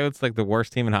the Coyotes the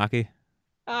worst team in hockey?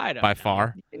 I don't by know.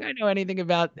 far. You think I know anything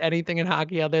about anything in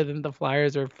hockey other than the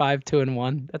Flyers are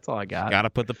 5-2-1? That's all I got. Gotta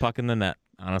put the puck in the net,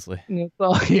 honestly.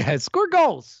 Yeah, score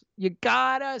goals. You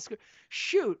gotta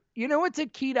shoot. You know what's a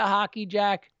key to hockey,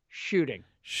 Jack? Shooting.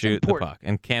 Shoot the puck.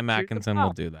 And Cam Atkinson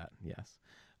will do that. Yes.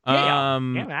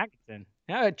 Cam Atkinson.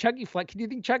 Yeah, Chucky Fletcher. Do you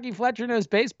think Chucky Fletcher knows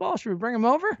baseball? Should we bring him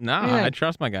over? No, I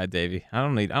trust my guy Davey. I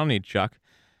don't need Chuck.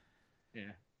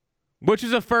 Yeah. Which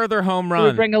is a further home run.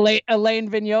 Should we bring Alain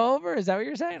Vigneault over? Is that what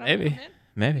you're saying?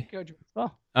 Maybe. Coach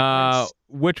baseball.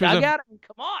 Which was come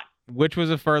on. Which was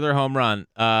a further home run?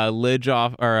 Lidge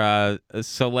off or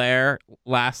Soler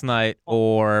last night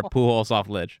or Pujols off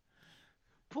Lidge?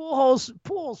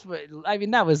 Pujols. I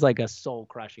mean, that was a soul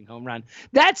crushing home run.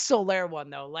 That Soler one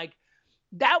though,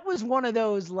 that was one of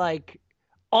those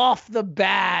off the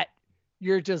bat,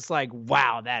 you're just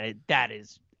wow, that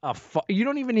is you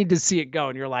don't even need to see it go,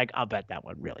 and you're I'll bet that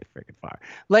one really freaking far.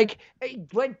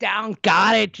 It went down,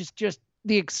 got it, just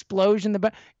the explosion.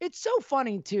 It's so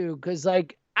funny too, because I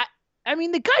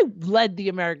mean, the guy led the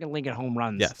American League in home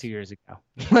runs 2 years ago,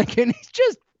 and he's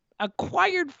just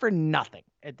acquired for nothing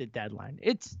at the deadline.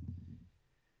 It's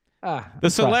the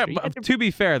Soler. To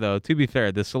be fair,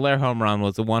 the Soler home run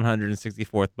was the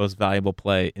 164th most valuable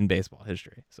play in baseball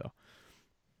history. So,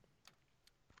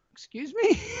 excuse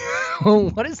me,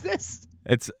 what is this?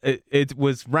 It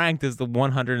was ranked as the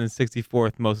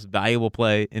 164th most valuable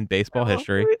play in baseball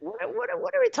history.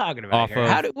 What are we talking about here?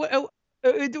 How do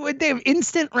they have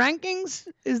instant rankings?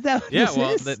 Is that what this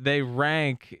is? Well, they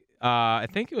rank. I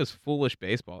think it was Foolish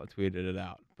Baseball that tweeted it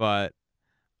out, but.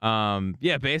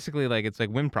 Basically, it's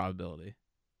win probability.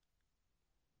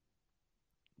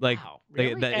 Wow,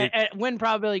 really? Win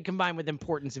probability combined with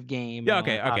importance of game. Yeah,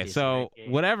 okay. So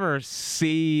whatever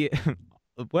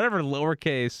whatever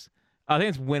lowercase, I think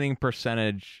it's winning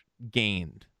percentage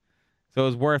gained. So it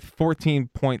was worth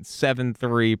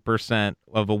 14.73%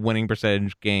 of a winning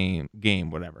percentage game,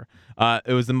 whatever.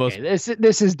 It was the most. Okay,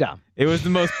 this is dumb. It was the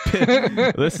most.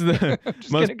 This is the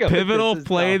most pivotal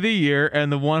play of the year and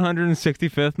the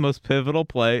 165th most pivotal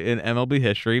play in MLB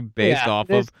history, based off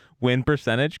of win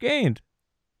percentage gained.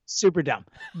 Super dumb,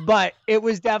 but it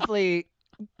was definitely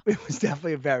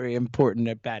a very important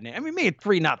at bat. I mean, made it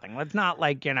 3-0. Let's not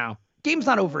game's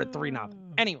not over at 3-0.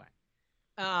 Anyway.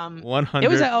 100. It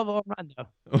was a hell of a home run, though.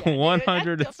 Yeah,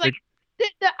 100.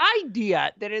 The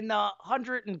idea that in the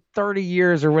 130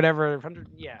 years or whatever, something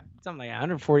like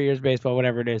 140 years baseball,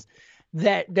 whatever it is,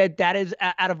 that is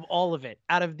out of all of it,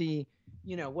 out of the,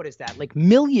 what is that?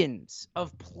 Millions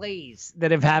of plays that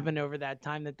have happened over that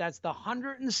time. That's the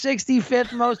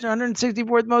 165th most or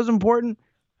 164th most important.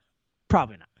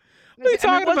 Probably not. What are you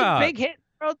talking about? It was a big hit in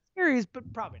the World Series,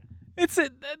 but probably not.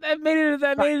 That made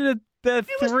it. It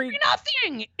was 3-0.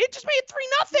 It just made it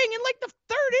 3-0 in the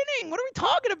third inning. What are we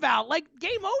talking about?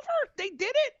 Game over? They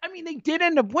did it. I mean, they did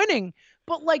end up winning,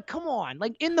 but come on.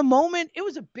 In the moment, it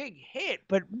was a big hit.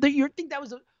 But you think that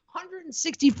was the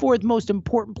 164th most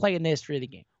important play in the history of the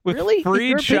game? With really?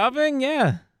 Free shoving?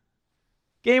 Yeah.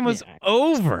 Game was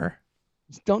over.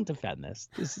 Just don't defend this.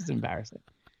 This is embarrassing.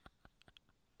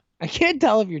 I can't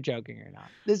tell if you're joking or not.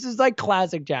 This is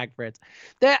classic Jack Fritz.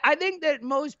 I think that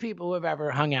most people who have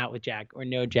ever hung out with Jack or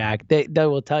know Jack, they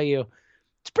will tell you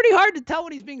it's pretty hard to tell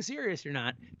when he's being serious or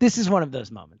not. This is one of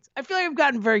those moments. I feel like I've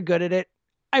gotten very good at it.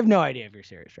 I have no idea if you're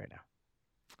serious right now.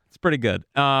 It's pretty good.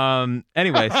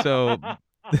 Anyway, so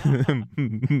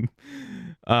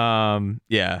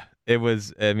yeah. It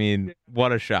was, I mean,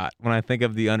 what a shot. When I think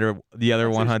of the other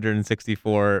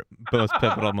 164 most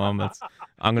pivotal moments,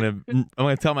 I'm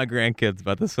gonna tell my grandkids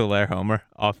about the Soler homer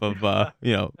off of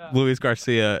Luis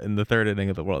Garcia in the third inning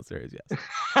of the World Series. Yes.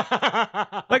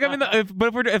 Like I mean,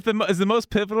 is the most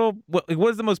pivotal? What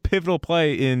is the most pivotal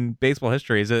play in baseball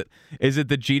history? Is it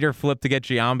the Jeter flip to get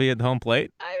Giambi at the home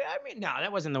plate? I mean, no,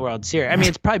 that wasn't the World Series. I mean,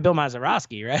 it's probably Bill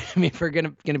Mazeroski, right? I mean, if we're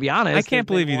gonna be honest, I can't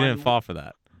believe you didn't fall for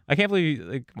that. I can't believe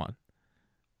you. Come on.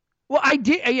 Well, I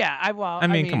did. Yeah. I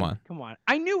mean, come on. Come on.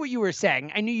 I knew what you were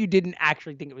saying. I knew you didn't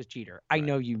actually think it was Jeter. I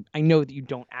know that you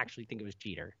don't actually think it was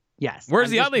Jeter. Yes. Where's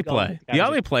the Utley play? The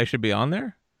Utley play should be on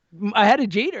there. Ahead of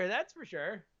Jeter, that's for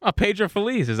sure. Oh, Pedro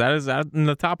Feliz. Is that in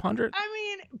the top 100? I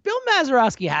mean, Bill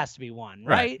Mazeroski has to be one,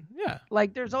 right? Yeah.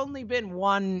 Like, there's only been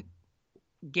one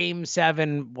Game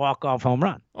 7 walk-off home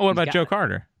run. Oh, what about Joe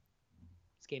Carter?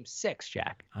 It's Game 6,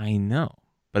 Jack. I know,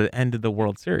 but it ended the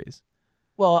World Series.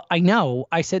 Well, I know.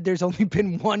 I said there's only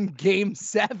been one Game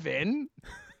 7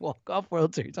 walk-off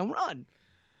World Series home run.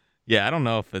 Yeah, I don't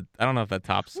know if that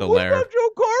tops Soler. What about Joe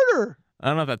Carter? I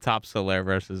don't know if that tops Soler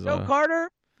versus Joe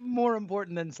Carter. More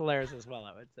important than Solaris as well,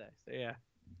 I would say. So yeah,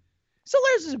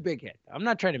 Solaris is a big hit. I'm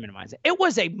not trying to minimize it. It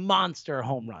was a monster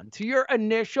home run. To your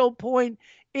initial point,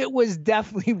 it was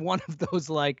definitely one of those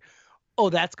like, oh,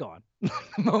 that's gone the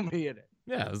moment he hit it.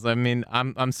 Yeah, I mean,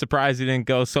 I'm surprised he didn't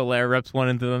go Soler reps one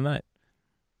into the night.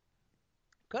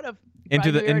 Could have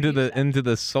into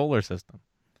the solar system.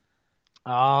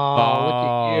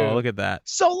 Oh, look at that.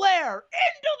 Soler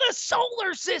into the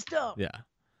solar system. Yeah,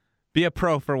 be a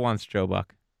pro for once, Joe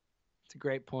Buck. It's a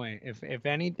great point. If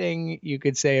anything you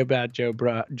could say about Joe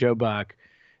Buck,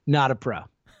 not a pro.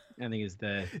 I think is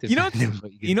the you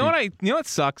know what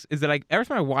sucks is that every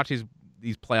time I watch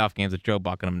these playoff games with Joe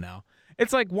Buck and him now,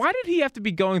 it's like, why did he have to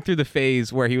be going through the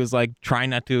phase where he was like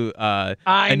trying not to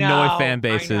annoy fan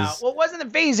bases? Well, it wasn't the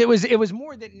phase. It was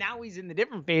more that now he's in the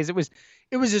different phase. It was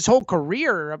his whole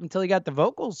career up until he got the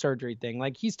vocal surgery thing.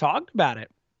 Like, he's talked about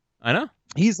it. I know.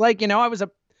 He's like, I was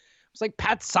like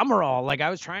Pat Summerall. Like,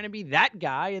 I was trying to be that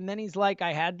guy. And then he's like,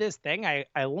 I had this thing. I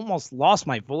almost lost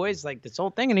my voice, like this whole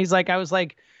thing. And he's like, I was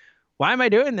like, why am I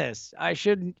doing this? I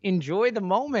should enjoy the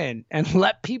moment and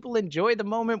let people enjoy the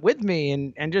moment with me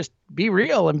and just be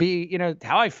real and be,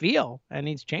 how I feel. And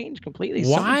he's changed completely.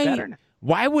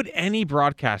 Why would any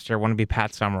broadcaster want to be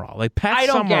Pat Summerall? Like, I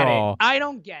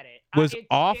don't get it. Was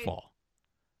awful.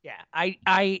 I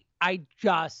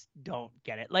just don't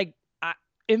get it. Like,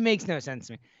 it makes no sense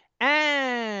to me.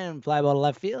 And fly ball to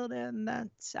left field, and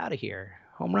that's out of here.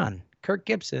 Home run. Kirk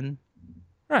Gibson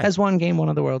has won Game 1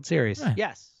 of the World Series. Right.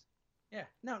 Yes. Yeah.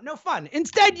 No fun.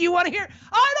 Instead, you want to hear,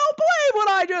 I don't believe what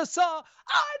I just saw.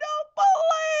 I don't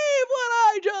believe what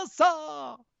I just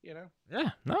saw.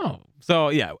 Yeah. No. So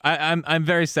yeah, I'm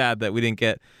very sad that we didn't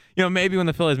get. Maybe when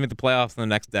the Phillies make the playoffs in the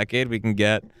next decade, we can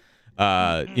get.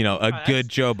 Good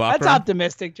Joe Buck run. That's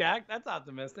optimistic, Jack. That's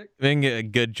optimistic. We can get a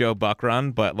good Joe Buck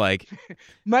run, but like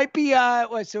might be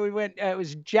so we went it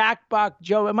was Jack Buck,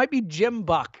 Joe. It might be Jim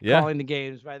Buck calling the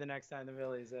games by the next time the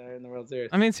Phillies are in the World Series.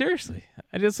 I mean, seriously.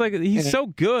 I just like he's so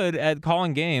good at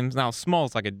calling games. Now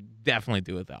Smoltz I could definitely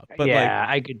do without. But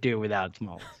I could do without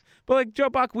Smoltz. But like Joe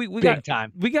Buck, we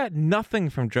got nothing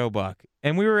from Joe Buck.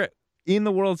 And we were in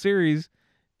the World Series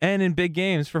and in big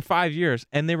games for 5 years,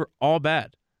 and they were all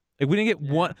bad. Like, we didn't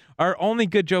get one. Our only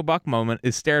good Joe Buck moment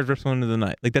is Stairs rips one into the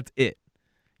night. Like, that's it.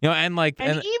 And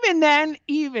even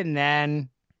then,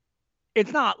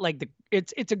 it's not like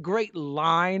it's a great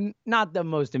line, not the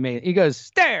most amazing. He goes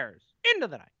Stairs into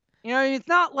the night. It's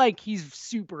not like he's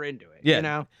super into it.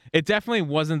 Yeah, it definitely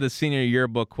wasn't the senior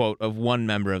yearbook quote of one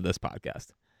member of this podcast.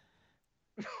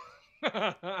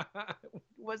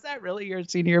 Was that really your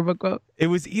senior yearbook quote? It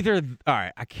was either. All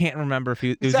right, I can't remember if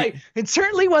it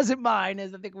certainly wasn't mine,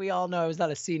 as I think we all know I was not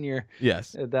a senior.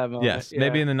 Yes. At that moment. Yes. Yeah.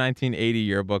 Maybe in the 1980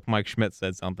 yearbook, Mike Schmidt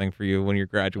said something for you when you're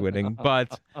graduating,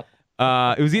 but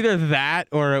it was either that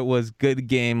or it was Good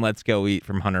Game, Let's Go Eat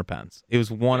from Hunter Pence. It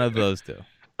was one of those two.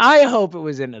 I hope it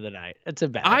was Into the Night. It's a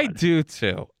bad one. I do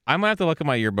too. I'm gonna have to look at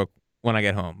my yearbook when I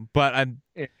get home, but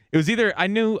it was either I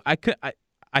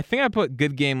think I put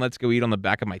Good Game, Let's Go Eat on the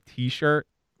back of my T-shirt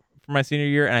for my senior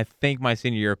year, and I think my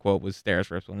senior year quote was Stairs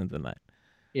rips one into the night.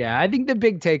 Yeah, I think the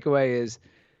big takeaway is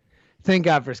thank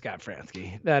God for Scott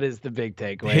Fransky. That is the big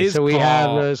takeaway. We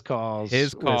have those calls.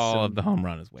 His call of the home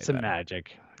run is way some better.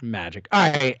 Magic.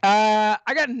 All right, I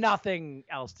got nothing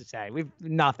else to say. We've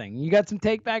nothing. You got some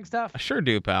take back stuff? I sure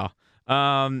do, pal.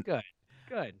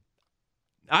 Good.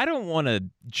 I don't want to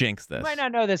jinx this. You might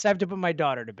not know this. I have to put my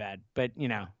daughter to bed, but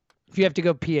if you have to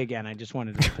go pee again, I just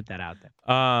wanted to put that out there.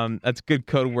 That's a good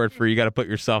code word for you got to put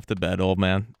yourself to bed, old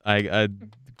man. I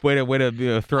way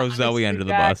to throw Zoe under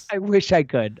the bus. I wish I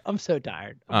could. I'm so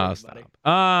tired. Stop.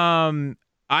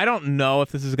 I don't know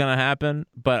if this is going to happen,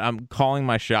 but I'm calling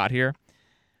my shot here.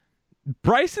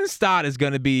 Bryson Stott is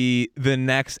going to be the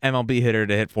next MLB hitter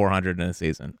to hit 400 in a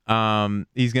season.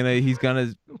 He's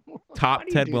gonna top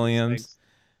Ted Williams.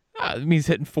 He's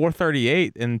hitting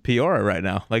 438 in Peoria right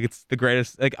now. Like, it's the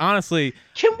greatest. Like, honestly,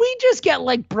 can we just get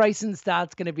like Bryson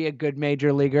Stott's going to be a good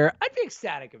major leaguer? I'd be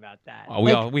ecstatic about that.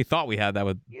 We thought we had that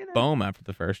with Bohm after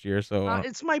the first year. So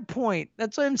it's my point.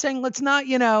 That's what I'm saying. Let's not,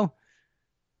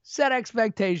 set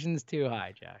expectations too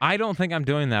high, Jack. I don't think I'm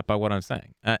doing that by what I'm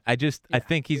saying. I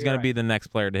think he's going to be the next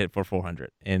player to hit for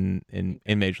 400 in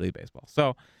Major League Baseball.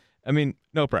 So, I mean,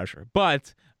 no pressure,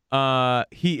 but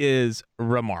he is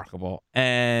remarkable,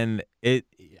 and it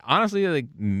honestly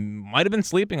might have been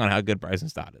sleeping on how good Bryson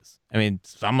Stott is. I mean,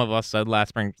 some of us said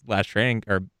spring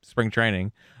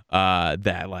training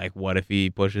that like, what if he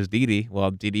pushes Didi?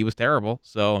 Well, Didi was terrible,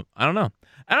 so I don't know.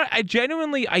 I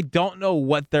genuinely don't know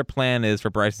what their plan is for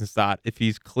Bryson Stott if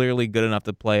he's clearly good enough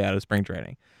to play out of spring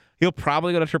training. He'll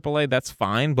probably go to AAA. That's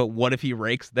fine, but what if he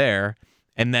rakes there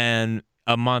and then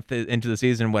a month into the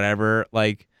season, whatever,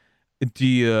 like, do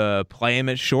you play him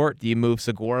at short? Do you move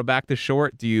Segura back to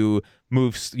short? Do you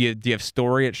have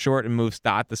Story at short and move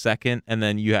Stott to second, and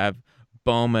then you have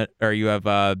Bohm you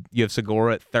have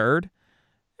Segura at third?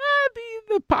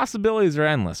 The possibilities are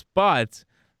endless. But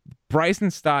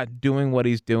Bryson Stott doing what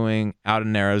he's doing out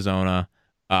in Arizona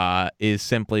is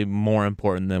simply more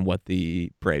important than what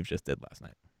the Braves just did last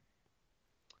night.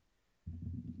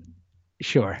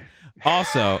 Sure.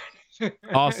 Also,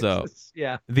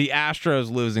 yeah, the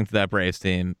Astros losing to that Braves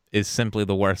team is simply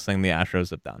the worst thing the Astros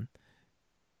have done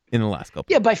in the last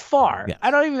couple. Yeah, by far. Yes.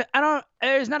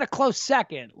 There's not a close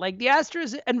second. Like, the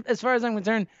Astros, and as far as I'm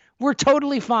concerned, were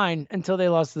totally fine until they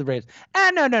lost to the Braves.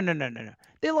 No.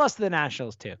 They lost to the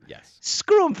Nationals too. Yes.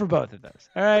 Screw them for both of those.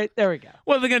 All right, there we go.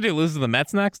 What are they going to do, lose to the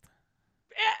Mets next?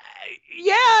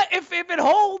 Yeah, if it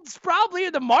holds, probably,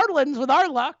 or the Marlins with our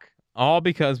luck. All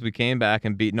because we came back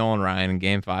and beat Nolan Ryan in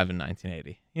Game 5 in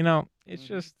 1980.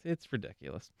 It's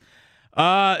ridiculous.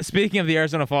 Speaking of the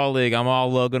Arizona Fall League, I'm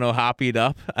all Logan O'Hoppy'd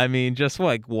up. I mean, just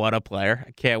like, what a player.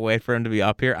 I can't wait for him to be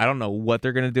up here. I don't know what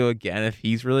they're going to do again if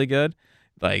he's really good.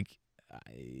 Like,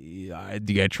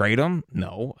 do you trade him?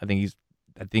 No, I think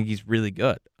he's really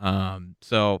good.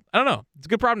 So I don't know. It's a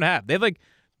good problem to have. They have like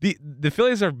the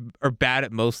Phillies are bad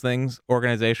at most things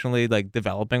organizationally, like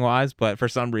developing wise, but for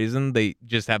some reason they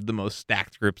just have the most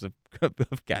stacked groups of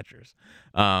catchers.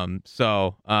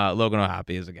 So Logan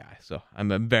O'Hoppe is a guy. So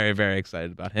I'm very, very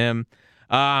excited about him.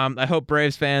 I hope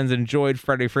Braves fans enjoyed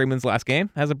Freddie Freeman's last game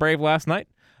as a Brave last night.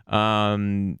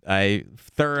 I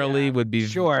thoroughly would be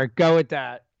go with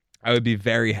that. I would be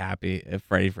very happy if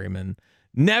Freddie Freeman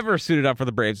never suited up for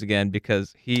the Braves again,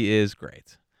 because he is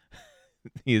great.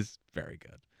 He is very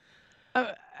good.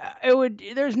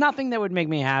 There's nothing that would make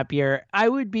me happier. I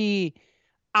would be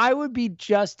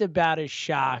just about as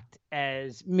shocked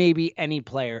as maybe any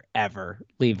player ever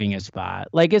leaving a spot.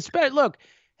 Like, look,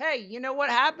 hey, you know what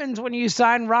happens when you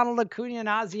sign Ronald Acuna and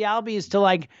Ozzie Albies to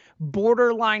like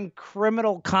borderline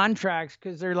criminal contracts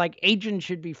because their like agent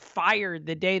should be fired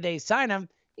the day they sign them?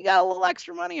 You got a little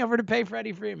extra money over to pay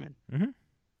Freddie Freeman. Mm-hmm.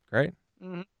 Great.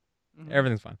 Mm-hmm.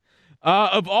 Everything's fine.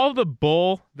 Of all the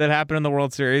bull that happened in the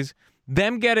World Series,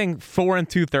 them getting 4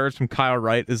 2/3 from Kyle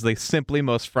Wright is the simply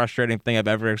most frustrating thing I've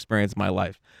ever experienced in my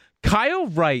life. Kyle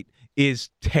Wright is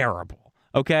terrible.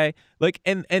 Okay, like,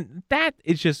 and that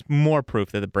is just more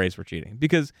proof that the Braves were cheating,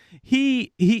 because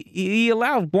he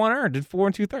allowed 1 earned in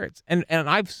 4 2/3, and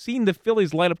I've seen the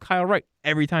Phillies light up Kyle Wright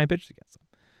every time he pitches against them.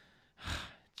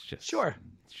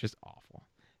 It's just awful.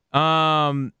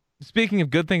 Speaking of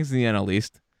good things in the NL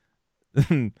East,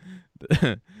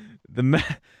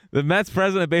 the Mets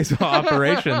president of baseball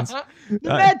operations. The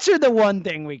Mets are the one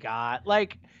thing we got.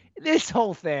 Like, this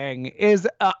whole thing is,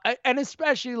 and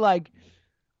especially like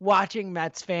watching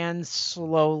Mets fans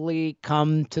slowly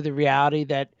come to the reality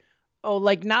that,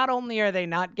 like, not only are they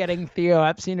not getting Theo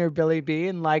Epstein or Billy B,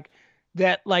 and like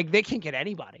that, like, they can get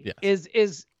anybody. Yes.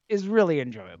 Is really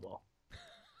enjoyable.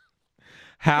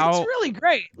 It's really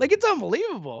great. Like, it's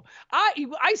unbelievable.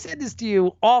 I said this to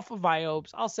you off of my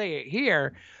hopes. I'll say it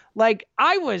here. Like,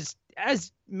 I was,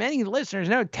 as many listeners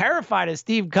know, terrified of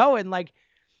Steve Cohen. Like,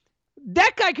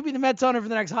 that guy could be the Mets owner for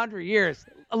the next 100 years.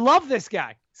 I love this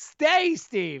guy. Stay,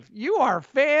 Steve. You are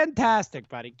fantastic,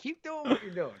 buddy. Keep doing what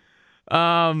you're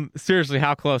doing. Seriously,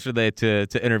 how close are they to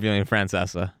interviewing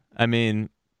Francesa? I mean,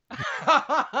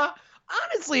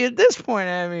 honestly, at this point,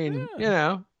 I mean,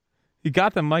 he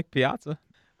got them Mike Piazza.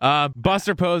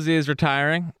 Buster Posey is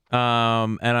retiring,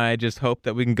 and I just hope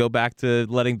that we can go back to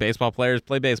letting baseball players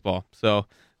play baseball. So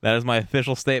That is my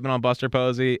official statement on Buster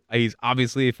Posey. He's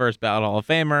obviously a first ballot Hall of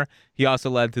Famer. He also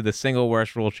led to the single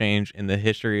worst rule change in the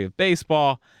history of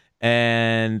baseball,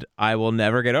 and I will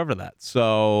never get over that.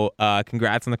 So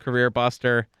congrats on the career,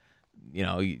 Buster.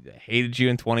 He hated you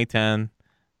in 2010.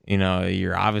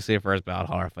 You're obviously a first ballot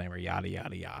Hall of Famer, yada,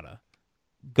 yada, yada.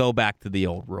 Go back to the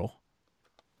old rule.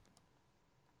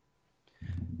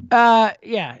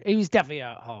 Yeah, he was definitely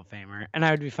a Hall of Famer, and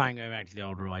I would be fine going back to the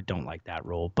old rule. I don't like that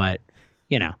rule, but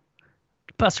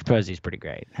Buster Posey's pretty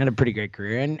great. Had a pretty great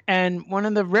career, and one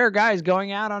of the rare guys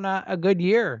going out on a good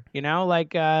year.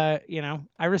 I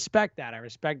respect that. I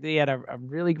respect that he had a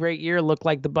really great year, looked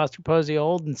like the Buster Posey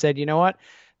old, and said, you know what,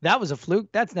 that was a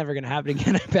fluke. That's never gonna happen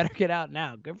again. I better get out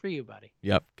now. Good for you, buddy.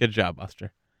 Yep, good job,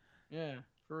 Buster. Yeah,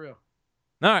 for real.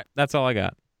 All right, that's all I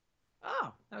got.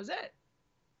 Oh, that was it.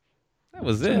 That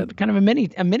was it. Kind of a mini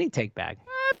take back.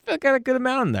 I got a good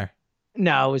amount in there.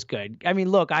 No, it was good. I mean,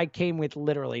 look, I came with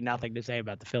literally nothing to say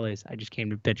about the Phillies. I just came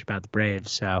to bitch about the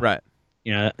Braves. So right,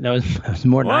 that was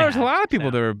more. Well, there's a lot of people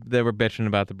that were bitching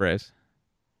about the Braves.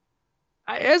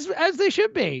 As they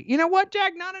should be. You know what,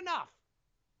 Jack? Not enough.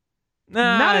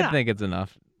 Nah, I think it's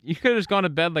enough. You could have just gone to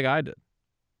bed like I did.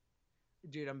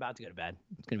 Dude, I'm about to go to bed.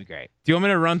 It's gonna be great. Do you want me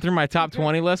to run through my top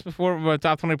 20 list before, my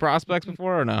top 20 prospects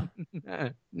before, or no?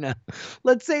 No.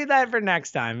 Let's save that for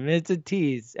next time. It's a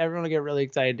tease. Everyone will get really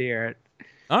excited to hear it.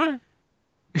 All right.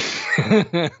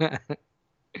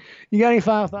 You got any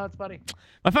final thoughts, buddy?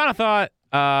 My final thought,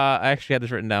 I actually had this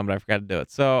written down, but I forgot to do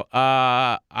it. So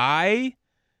I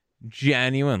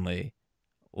genuinely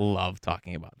love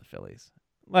talking about the Phillies.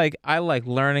 Like, I like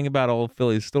learning about old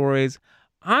Phillies stories.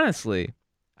 Honestly,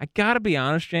 I gotta be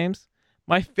honest, James.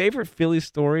 My favorite Phillies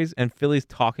stories and Phillies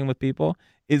talking with people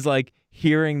is like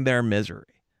hearing their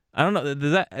misery. I don't know.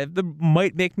 That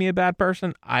might make me a bad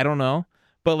person. I don't know.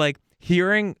 But like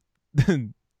hearing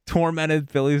tormented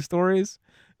Phillies stories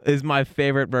is my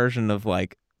favorite version of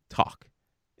like talk.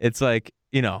 It's like,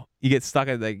 you get stuck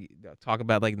at like talk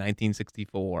about like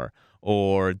 1964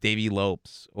 or Davey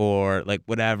Lopes or like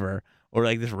whatever, or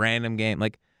like this random game.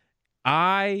 Like,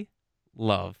 I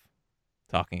love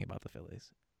talking about the Phillies.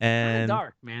 And kind of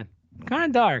dark, man. Kind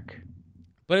of dark.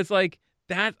 But it's like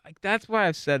that. Like, that's why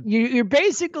I've said you're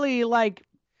basically like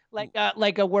a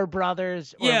we're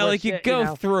brothers. Or yeah, like you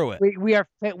go through it.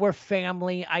 We're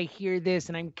family. I hear this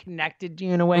and I'm connected to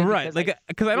you in a way. Right.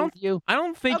 Because I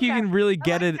don't think you can really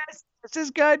get it. This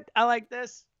is good. I like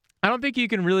this. I don't think you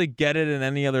can really get it in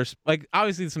any other. Like,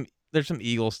 obviously there's some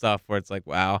Eagle stuff where it's like,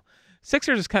 wow.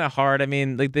 Sixers is kind of hard. I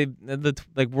mean, like we're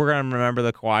gonna remember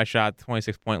the Kawhi shot,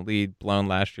 26-point lead blown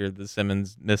last year, the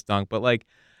Simmons missed dunk. But like,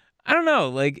 I don't know.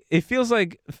 Like, it feels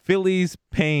like Philly's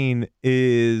pain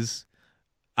is,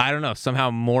 I don't know, somehow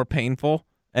more painful.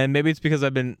 And maybe it's because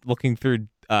I've been looking through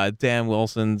Dan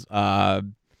Wilson's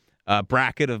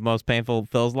bracket of most painful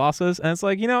Phil's losses, and it's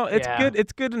like, it's good.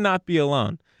 It's good to not be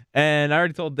alone. And I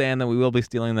already told Dan that we will be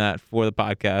stealing that for the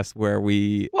podcast where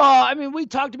we... Well, I mean, we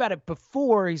talked about it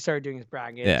before he started doing his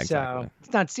bracket. Yeah, exactly. So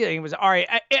it's not stealing. It was all right.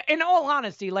 In all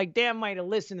honesty, like, Dan might have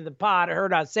listened to the pod,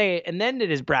 heard us say it, and then did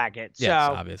his bracket. Yes,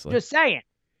 so obviously. Just saying.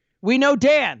 We know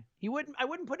Dan. I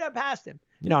wouldn't put that past him.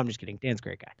 No, I'm just kidding. Dan's a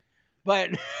great guy. But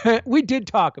we did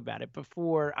talk about it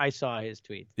before I saw his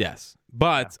tweets. Yes.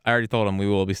 But I already told him we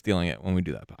will be stealing it when we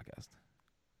do that podcast.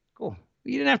 Cool.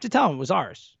 You didn't have to tell him it was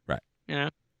ours. Right.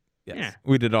 Yes. Yeah.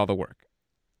 We did all the work.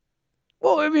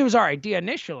 Well, I mean, it was our idea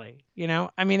initially.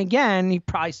 I mean, again, he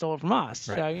probably stole it from us.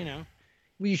 Right. So,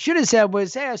 what you should have said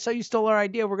was, hey, I saw you stole our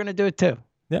idea. We're going to do it too.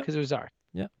 Yeah. Because it was ours.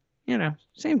 Yeah.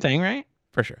 Same thing, right?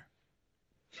 For sure.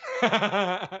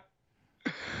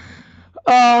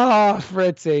 Oh,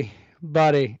 Fritzy,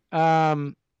 buddy.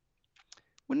 Wouldn't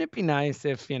it be nice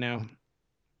if,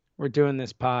 we're doing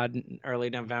this pod in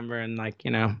early November and the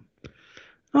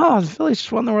Phillies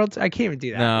just won the World Series. I can't even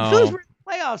do that. No. The Phillies were in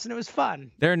the playoffs and it was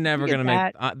fun. They're never going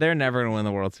to they're never going to win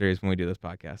the World Series when we do this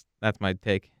podcast. That's my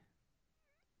take.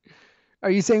 Are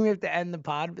you saying we have to end the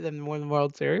pod but then win the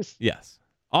World Series? Yes.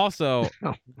 Also,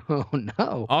 oh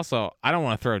no. Also, I don't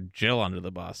want to throw Jill under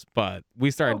the bus, but we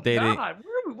started dating. God.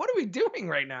 What are we doing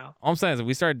right now? All I'm saying is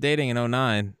we started dating in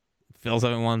 2009. Phil's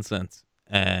haven't won since.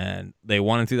 And they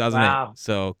won in 2008. Wow.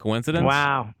 So, coincidence?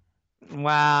 Wow.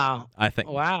 I think.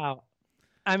 Wow.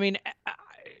 I mean,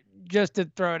 just to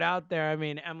throw it out there, I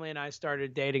mean, Emily and I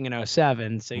started dating in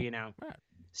 2007. So,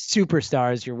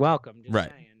 superstars, you're welcome. Just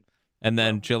right. saying. And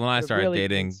then Jill and I started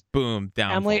dating. Boom,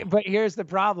 down. Emily, but here's the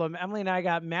problem. Emily and I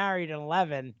got married in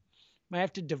 2011. Might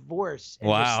have to divorce and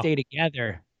just stay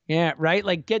together. Yeah, right?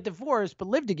 Like, get divorced, but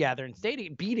live together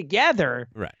and be together.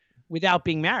 Right. Without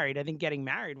being married. I think getting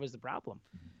married was the problem.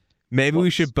 Maybe we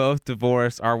should both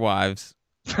divorce our wives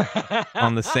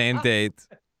on the same date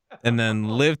and then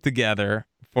live together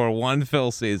for one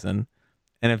Phil season.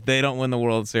 And if they don't win the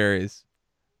World Series,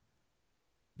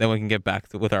 then we can get back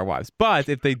with our wives. But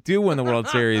if they do win the World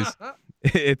Series,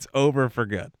 it's over for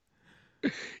good.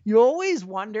 You always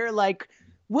wonder, like,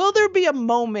 will there be a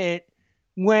moment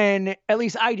when, at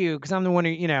least I do, because I'm the one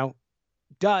who,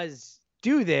 does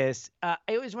do this. I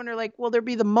always wonder, like, will there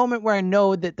be the moment where I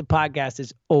know that the podcast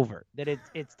is over, that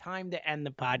it's time to end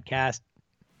the podcast?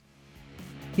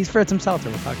 He's Fritz himself.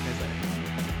 We'll talk to you guys later.